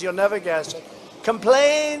name because you'll never guess it.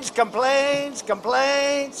 Complains, complains,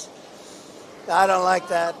 complains. I don't like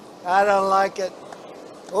that. I don't like it.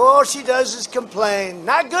 All she does is complain.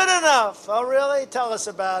 Not good enough. Oh, really? Tell us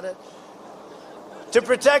about it. To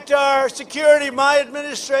protect our security, my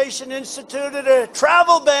administration instituted a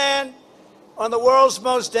travel ban on the world's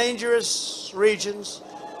most dangerous regions.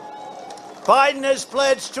 Biden has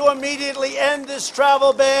pledged to immediately end this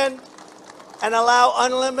travel ban and allow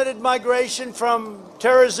unlimited migration from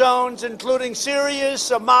terror zones, including Syria,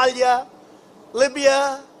 Somalia,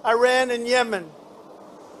 Libya, Iran, and Yemen.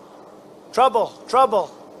 Trouble,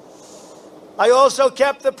 trouble. I also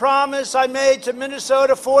kept the promise I made to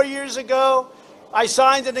Minnesota 4 years ago. I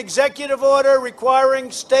signed an executive order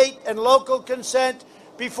requiring state and local consent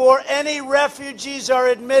before any refugees are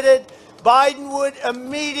admitted. Biden would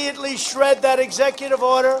immediately shred that executive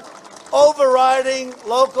order, overriding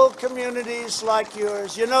local communities like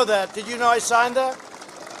yours. You know that. Did you know I signed that?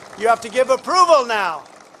 You have to give approval now.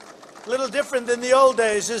 A little different than the old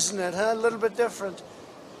days, isn't it? Huh? A little bit different.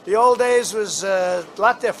 The old days was a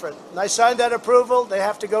lot different. And I signed that approval. They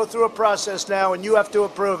have to go through a process now, and you have to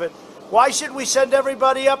approve it. Why should we send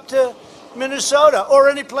everybody up to Minnesota or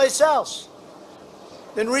any place else?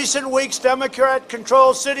 In recent weeks,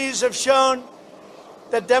 Democrat-controlled cities have shown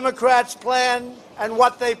that Democrats plan and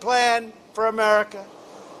what they plan for America.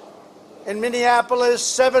 In Minneapolis,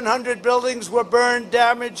 700 buildings were burned,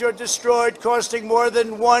 damaged, or destroyed, costing more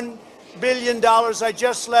than $1 billion. I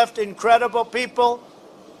just left incredible people.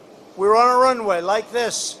 We were on a runway like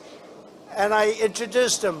this, and I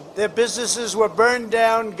introduced them. Their businesses were burned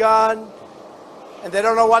down, gone, and they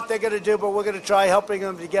don't know what they're going to do, but we're going to try helping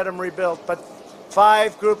them to get them rebuilt. But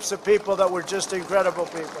 5 groups of people that were just incredible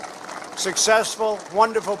people, successful,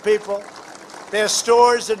 wonderful people. Their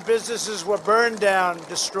stores and businesses were burned down,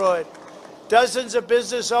 destroyed. Dozens of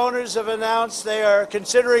business owners have announced they are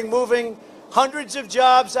considering moving hundreds of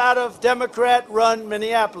jobs out of Democrat-run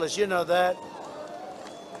Minneapolis. You know that.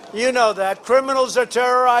 You know that. Criminals are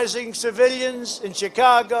terrorizing civilians in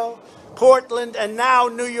Chicago, Portland, and now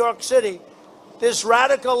New York City. This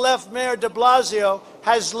radical left Mayor de Blasio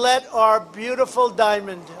has let our beautiful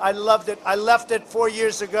diamond. I loved it. I left it 4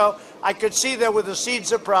 years ago. I could see there were the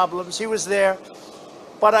seeds of problems. He was there.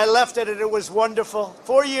 But I left it, and it was wonderful.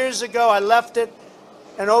 4 years ago, I left it.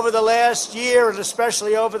 And over the last year, and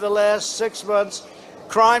especially over the last 6 months,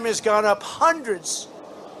 crime has gone up hundreds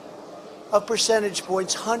of percentage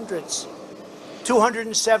points, hundreds.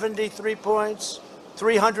 273 points,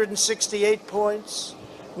 368 points,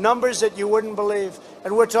 numbers that you wouldn't believe.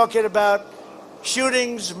 And we're talking about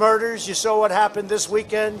shootings, murders. You saw what happened this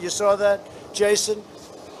weekend. You saw that, Jason?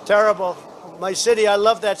 Terrible. My city, I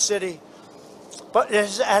love that city. But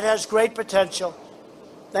it has great potential.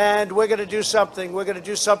 And we're going to do something. We're going to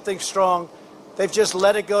do something strong. They've just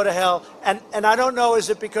let it go to hell. And I don't know, is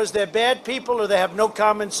it because they're bad people or they have no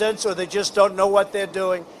common sense or they just don't know what they're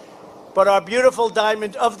doing? But our beautiful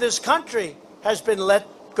diamond of this country has been let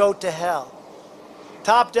go to hell.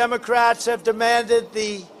 Top Democrats have demanded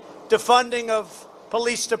the defunding of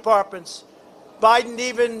police departments. Biden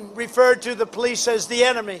even referred to the police as the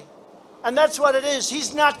enemy. And that's what it is.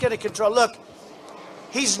 He's not going to control. Look,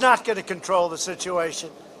 he's not going to control the situation.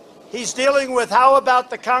 He's dealing with, how about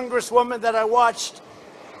the congresswoman that I watched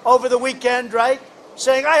over the weekend, right?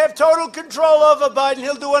 Saying, I have total control over Biden.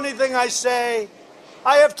 He'll do anything I say.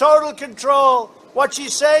 I have total control. What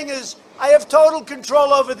she's saying is, I have total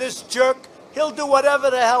control over this jerk. He'll do whatever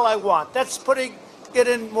the hell I want. That's putting it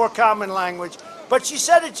in more common language. But she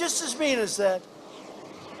said it just as mean as that.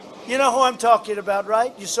 You know who I'm talking about,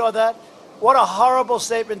 right? You saw that? What a horrible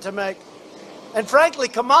statement to make. And frankly,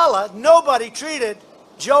 Kamala, nobody treated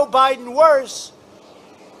Joe Biden worse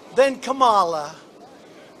than Kamala.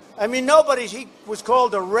 I mean, nobody, he was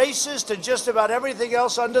called a racist and just about everything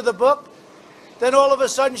else under the book. Then all of a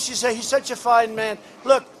sudden she said, he's such a fine man.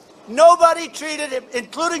 Look, nobody treated him,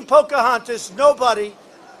 including Pocahontas, nobody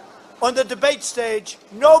on the debate stage,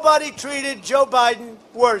 nobody treated Joe Biden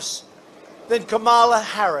worse than Kamala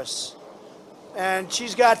Harris. And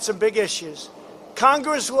she's got some big issues.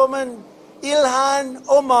 Congresswoman Ilhan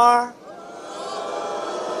Omar.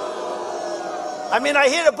 I mean, I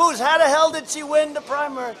hear the boos. How the hell did she win the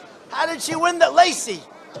primary? How did she win the Lacey?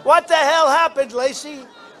 What the hell happened, Lacey?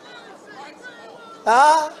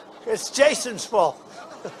 Huh? It's Jason's fault.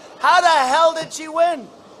 How the hell did she win?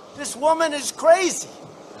 This woman is crazy.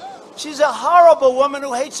 She's a horrible woman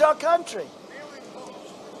who hates our country.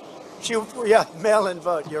 Yeah, mail-in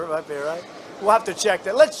vote. You might be right. We'll have to check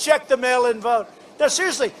that. Let's check the mail-in vote. Now,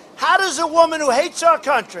 seriously, how does a woman who hates our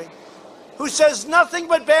country, who says nothing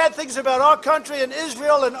but bad things about our country and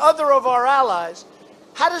Israel and other of our allies,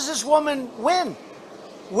 how does this woman win?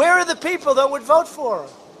 Where are the people that would vote for her?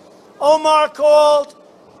 Omar called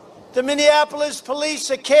the Minneapolis police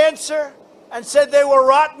a cancer and said they were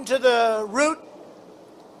rotten to the root.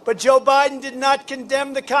 But Joe Biden did not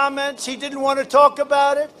condemn the comments. He didn't want to talk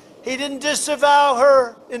about it. He didn't disavow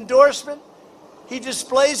her endorsement. He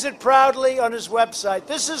displays it proudly on his website.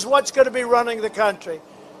 This is what's going to be running the country.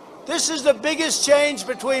 This is the biggest change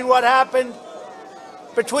between what happened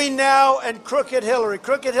between now and Crooked Hillary.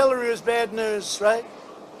 Crooked Hillary was bad news, right?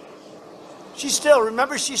 She still,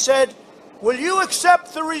 remember she said, will you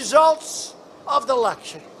accept the results of the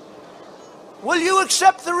election? Will you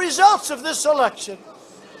accept the results of this election?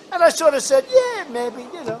 And I sort of said, yeah, maybe,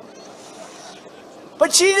 you know.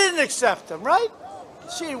 But she didn't accept them, right?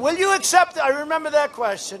 Will you accept it? I remember that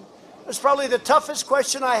question. It was probably the toughest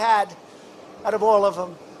question I had out of all of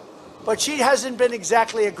them. But she hasn't been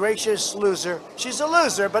exactly a gracious loser. She's a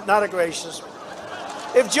loser, but not a gracious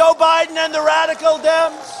one. If Joe Biden and the radical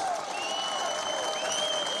Dems,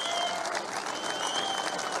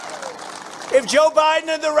 if Joe Biden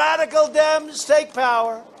and the radical Dems take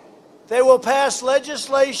power, they will pass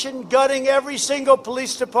legislation gutting every single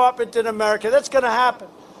police department in America. That's going to happen.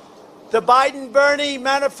 The Biden-Bernie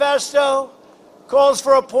manifesto calls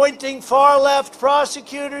for appointing far-left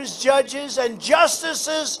prosecutors, judges, and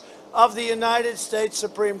justices of the United States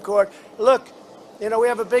Supreme Court. Look, you know, we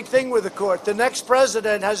have a big thing with the court. The next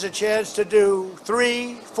president has a chance to do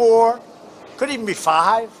 3, 4, could even be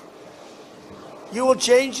 5. You will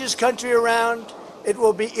change this country around. It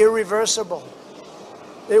will be irreversible.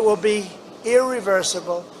 It will be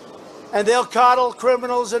irreversible. And they'll coddle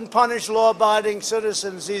criminals and punish law-abiding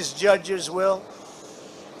citizens, these judges will.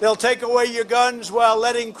 They'll take away your guns while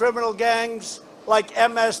letting criminal gangs like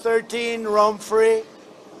MS-13 roam free.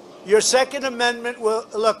 Your Second Amendment will,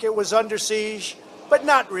 look, it was under siege, but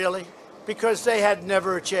not really, because they had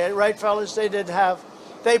never a chance, right, fellas? They didn't have,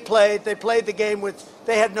 they played the game with,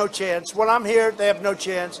 they had no chance. When I'm here, they have no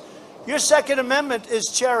chance. Your Second Amendment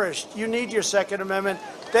is cherished. You need your Second Amendment.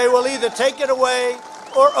 They will either take it away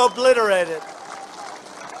or obliterate it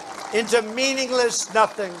into meaningless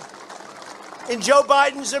nothing. In Joe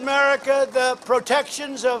Biden's America, the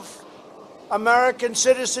protections of American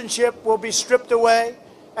citizenship will be stripped away,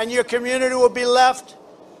 and your community will be left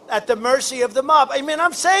at the mercy of the mob. I mean,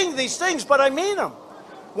 I'm saying these things, but I mean them.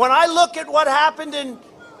 When I look at what happened in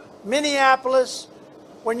Minneapolis,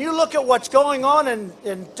 when you look at what's going on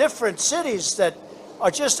in different cities that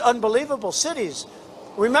are just unbelievable cities,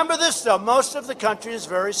 remember this, though, most of the country is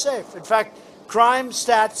very safe. In fact, crime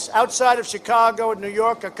stats outside of Chicago and New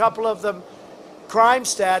York, a couple of them, crime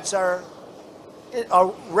stats are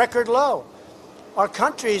record low. Our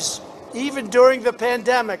countries, even during the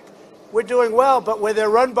pandemic, we're doing well, but where they're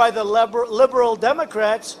run by the liberal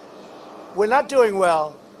Democrats, we're not doing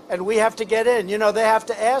well, and we have to get in. You know, they have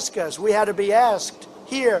to ask us. We had to be asked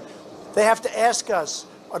here. They have to ask us,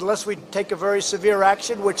 unless we take a very severe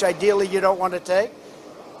action, which ideally you don't want to take.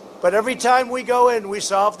 But every time we go in, we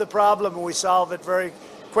solve the problem, and we solve it very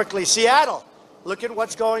quickly. Seattle, look at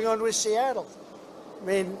what's going on with Seattle. I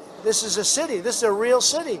mean, this is a city. This is a real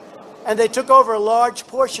city. And they took over a large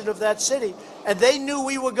portion of that city. And they knew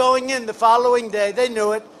we were going in the following day. They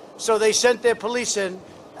knew it. So they sent their police in.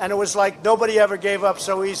 And it was like nobody ever gave up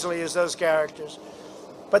so easily as those characters.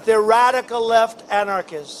 But they're radical left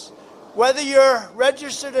anarchists. Whether you're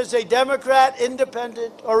registered as a Democrat,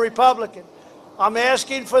 Independent, or Republican, I'm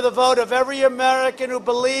asking for the vote of every American who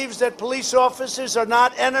believes that police officers are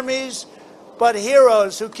not enemies, but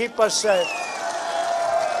heroes who keep us safe.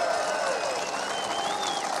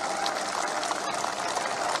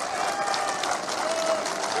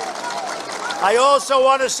 I also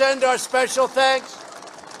want to send our special thanks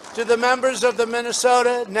to the members of the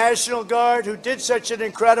Minnesota National Guard who did such an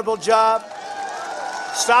incredible job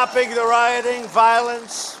stopping the rioting,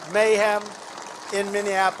 violence, mayhem in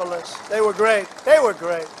Minneapolis. They were great. They were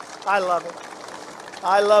great. I love it.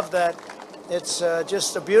 I love that. It's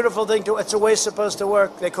just a beautiful thing. It's the way it's supposed to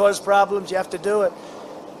work. They cause problems. You have to do it.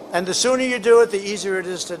 And the sooner you do it, the easier it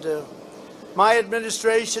is to do. My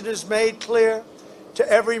administration has made clear to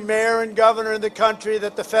every mayor and governor in the country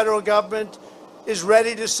that the federal government is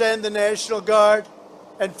ready to send the National Guard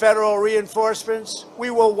and federal reinforcements. We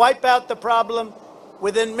will wipe out the problem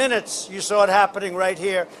within minutes. You saw it happening right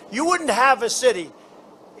here. You wouldn't have a city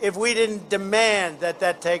if we didn't demand that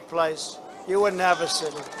that take place. You wouldn't have a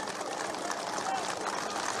city.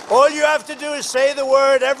 All you have to do is say the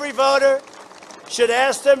word. Every voter should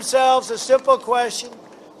ask themselves a simple question.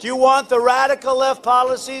 Do you want the radical left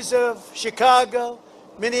policies of Chicago,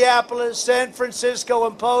 Minneapolis, San Francisco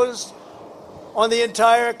imposed on the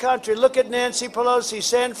entire country? Look at Nancy Pelosi.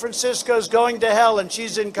 San Francisco's going to hell, and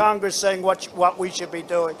she's in Congress saying what we should be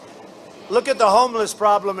doing. Look at the homeless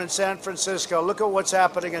problem in San Francisco. Look at what's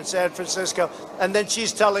happening in San Francisco. And then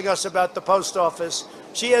she's telling us about the post office.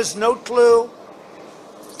 She has no clue.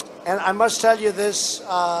 And I must tell you this,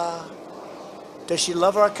 does she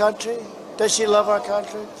love our country? Does she love our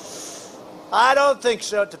country? I don't think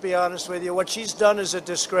so, to be honest with you. What she's done is a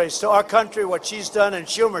disgrace to our country, what she's done. And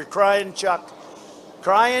Schumer, crying Chuck.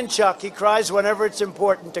 Crying Chuck. He cries whenever it's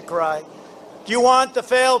important to cry. Do you want the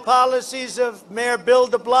failed policies of Mayor Bill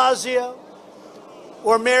de Blasio?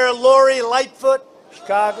 Or Mayor Lori Lightfoot,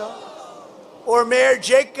 Chicago? Or Mayor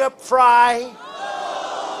Jacob Frey,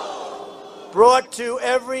 brought to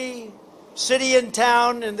every city and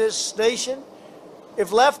town in this nation?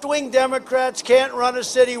 If left-wing Democrats can't run a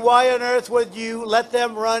city, why on earth would you let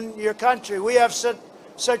them run your country? We have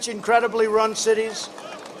such incredibly run cities.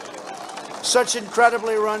 Such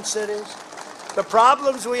incredibly run cities. The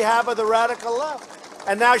problems we have are the radical left.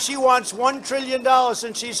 And now she wants $1 trillion,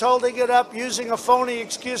 and she's holding it up using a phony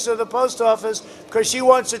excuse of the post office because she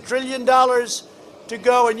wants $1 trillion to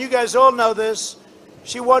go, and you guys all know this.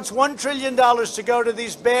 She wants $1 trillion to go to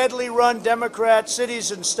these badly run Democrat cities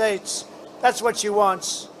and states. That's what she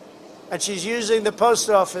wants. And she's using the post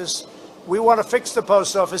office. We want to fix the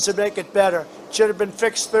post office and make it better. It should have been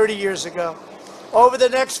fixed 30 years ago. Over the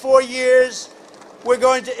next 4 years, we're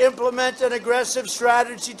going to implement an aggressive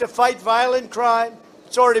strategy to fight violent crime.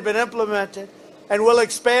 It's already been implemented. And we'll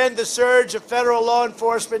expand the surge of federal law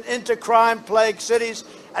enforcement into crime-plagued cities.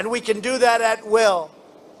 And we can do that at will.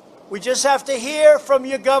 We just have to hear from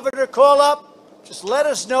your governor. Call up. Just let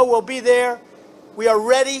us know. We'll be there. We are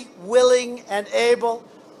ready, willing, and able.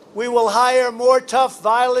 We will hire more tough,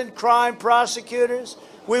 violent crime prosecutors.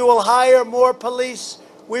 We will hire more police.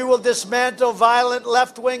 We will dismantle violent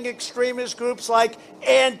left-wing extremist groups like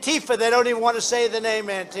Antifa. They don't even want to say the name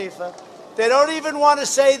Antifa. They don't even want to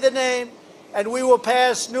say the name. And we will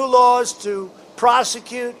pass new laws to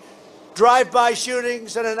prosecute drive-by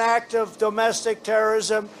shootings and an act of domestic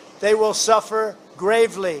terrorism. They will suffer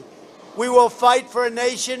gravely. We will fight for a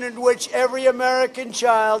nation in which every American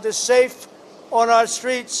child is safe on our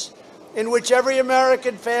streets, in which every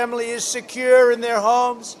American family is secure in their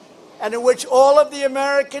homes, and in which all of the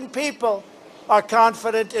American people are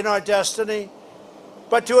confident in our destiny.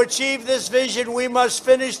 But to achieve this vision, we must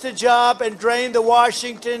finish the job and drain the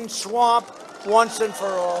Washington swamp once and for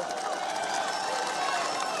all.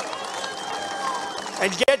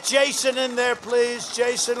 And get Jason in there, please.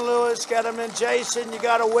 Jason Lewis, get him in. Jason, you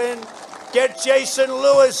got to win. Get Jason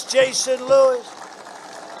Lewis. Jason Lewis.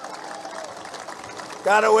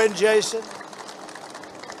 Got to win, Jason.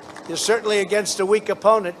 You're certainly against a weak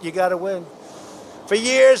opponent. You got to win. For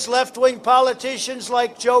years, left-wing politicians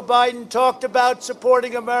like Joe Biden talked about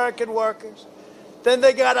supporting American workers. Then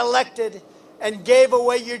they got elected and gave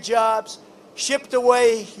away your jobs, shipped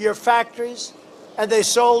away your factories, and they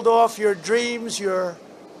sold off your dreams, your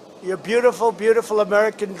beautiful, beautiful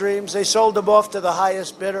American dreams. They sold them off to the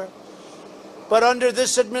highest bidder. But under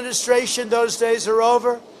this administration, those days are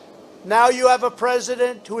over. Now you have a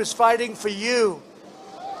president who is fighting for you.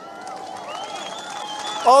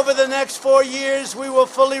 Over the next 4 years, we will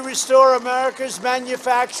fully restore America's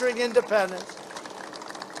manufacturing independence.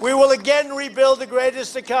 We will again rebuild the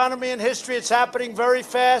greatest economy in history. It's happening very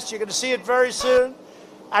fast. You're going to see it very soon.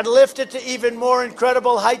 And lift it to even more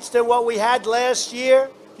incredible heights than what we had last year.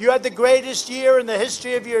 You had the greatest year in the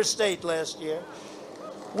history of your state last year.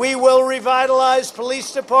 We will revitalize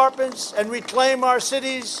police departments and reclaim our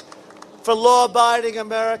cities for law-abiding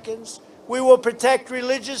Americans. We will protect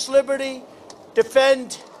religious liberty,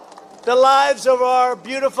 defend the lives of our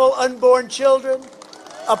beautiful unborn children,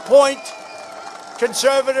 appoint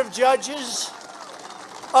conservative judges,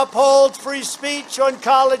 uphold free speech on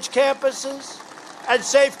college campuses, and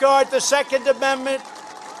safeguard the Second Amendment,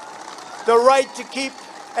 the right to keep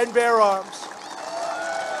and bear arms.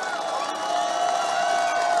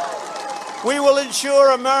 We will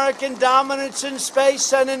ensure American dominance in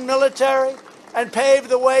space and in military and pave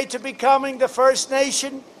the way to becoming the first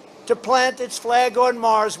nation to plant its flag on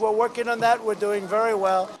Mars. We're working on that. We're doing very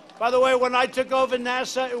well. By the way, when I took over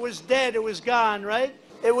NASA, it was dead. It was gone, right?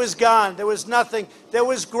 It was gone. There was nothing. There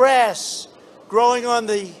was grass growing on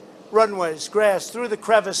the runways, grass through the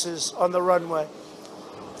crevices on the runway.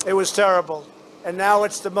 It was terrible. And now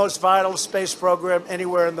it's the most vital space program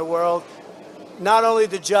anywhere in the world. Not only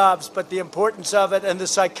the jobs, but the importance of it and the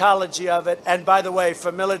psychology of it. And by the way,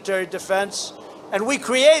 for military defense. And we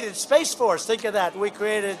created Space Force. Think of that. We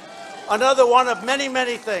created another one of many,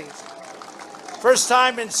 many things. First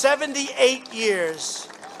time in 78 years.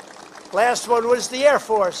 Last one was the Air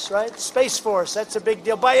Force, right? Space Force. That's a big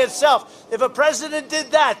deal by itself. If a president did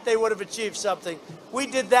that, they would have achieved something. We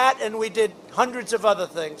did that, and we did hundreds of other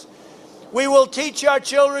things. We will teach our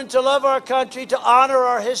children to love our country, to honor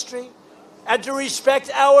our history, and to respect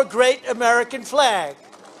our great American flag.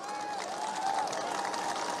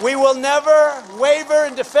 We will never waver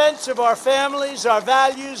in defense of our families, our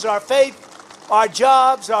values, our faith, our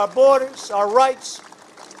jobs, our borders, our rights,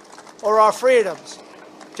 or our freedoms.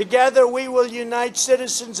 Together, we will unite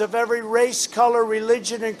citizens of every race, color,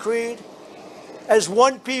 religion, and creed as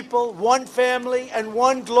one people, one family, and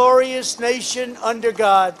one glorious nation under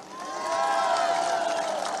God.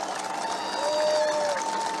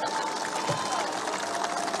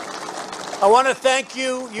 I want to thank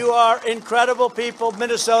you. You are incredible people.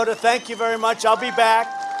 Minnesota, thank you very much. I'll be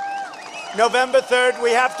back. November 3rd,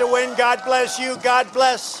 we have to win. God bless you. God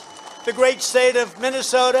bless the great state of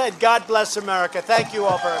Minnesota, and God bless America. Thank you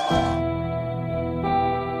all very much.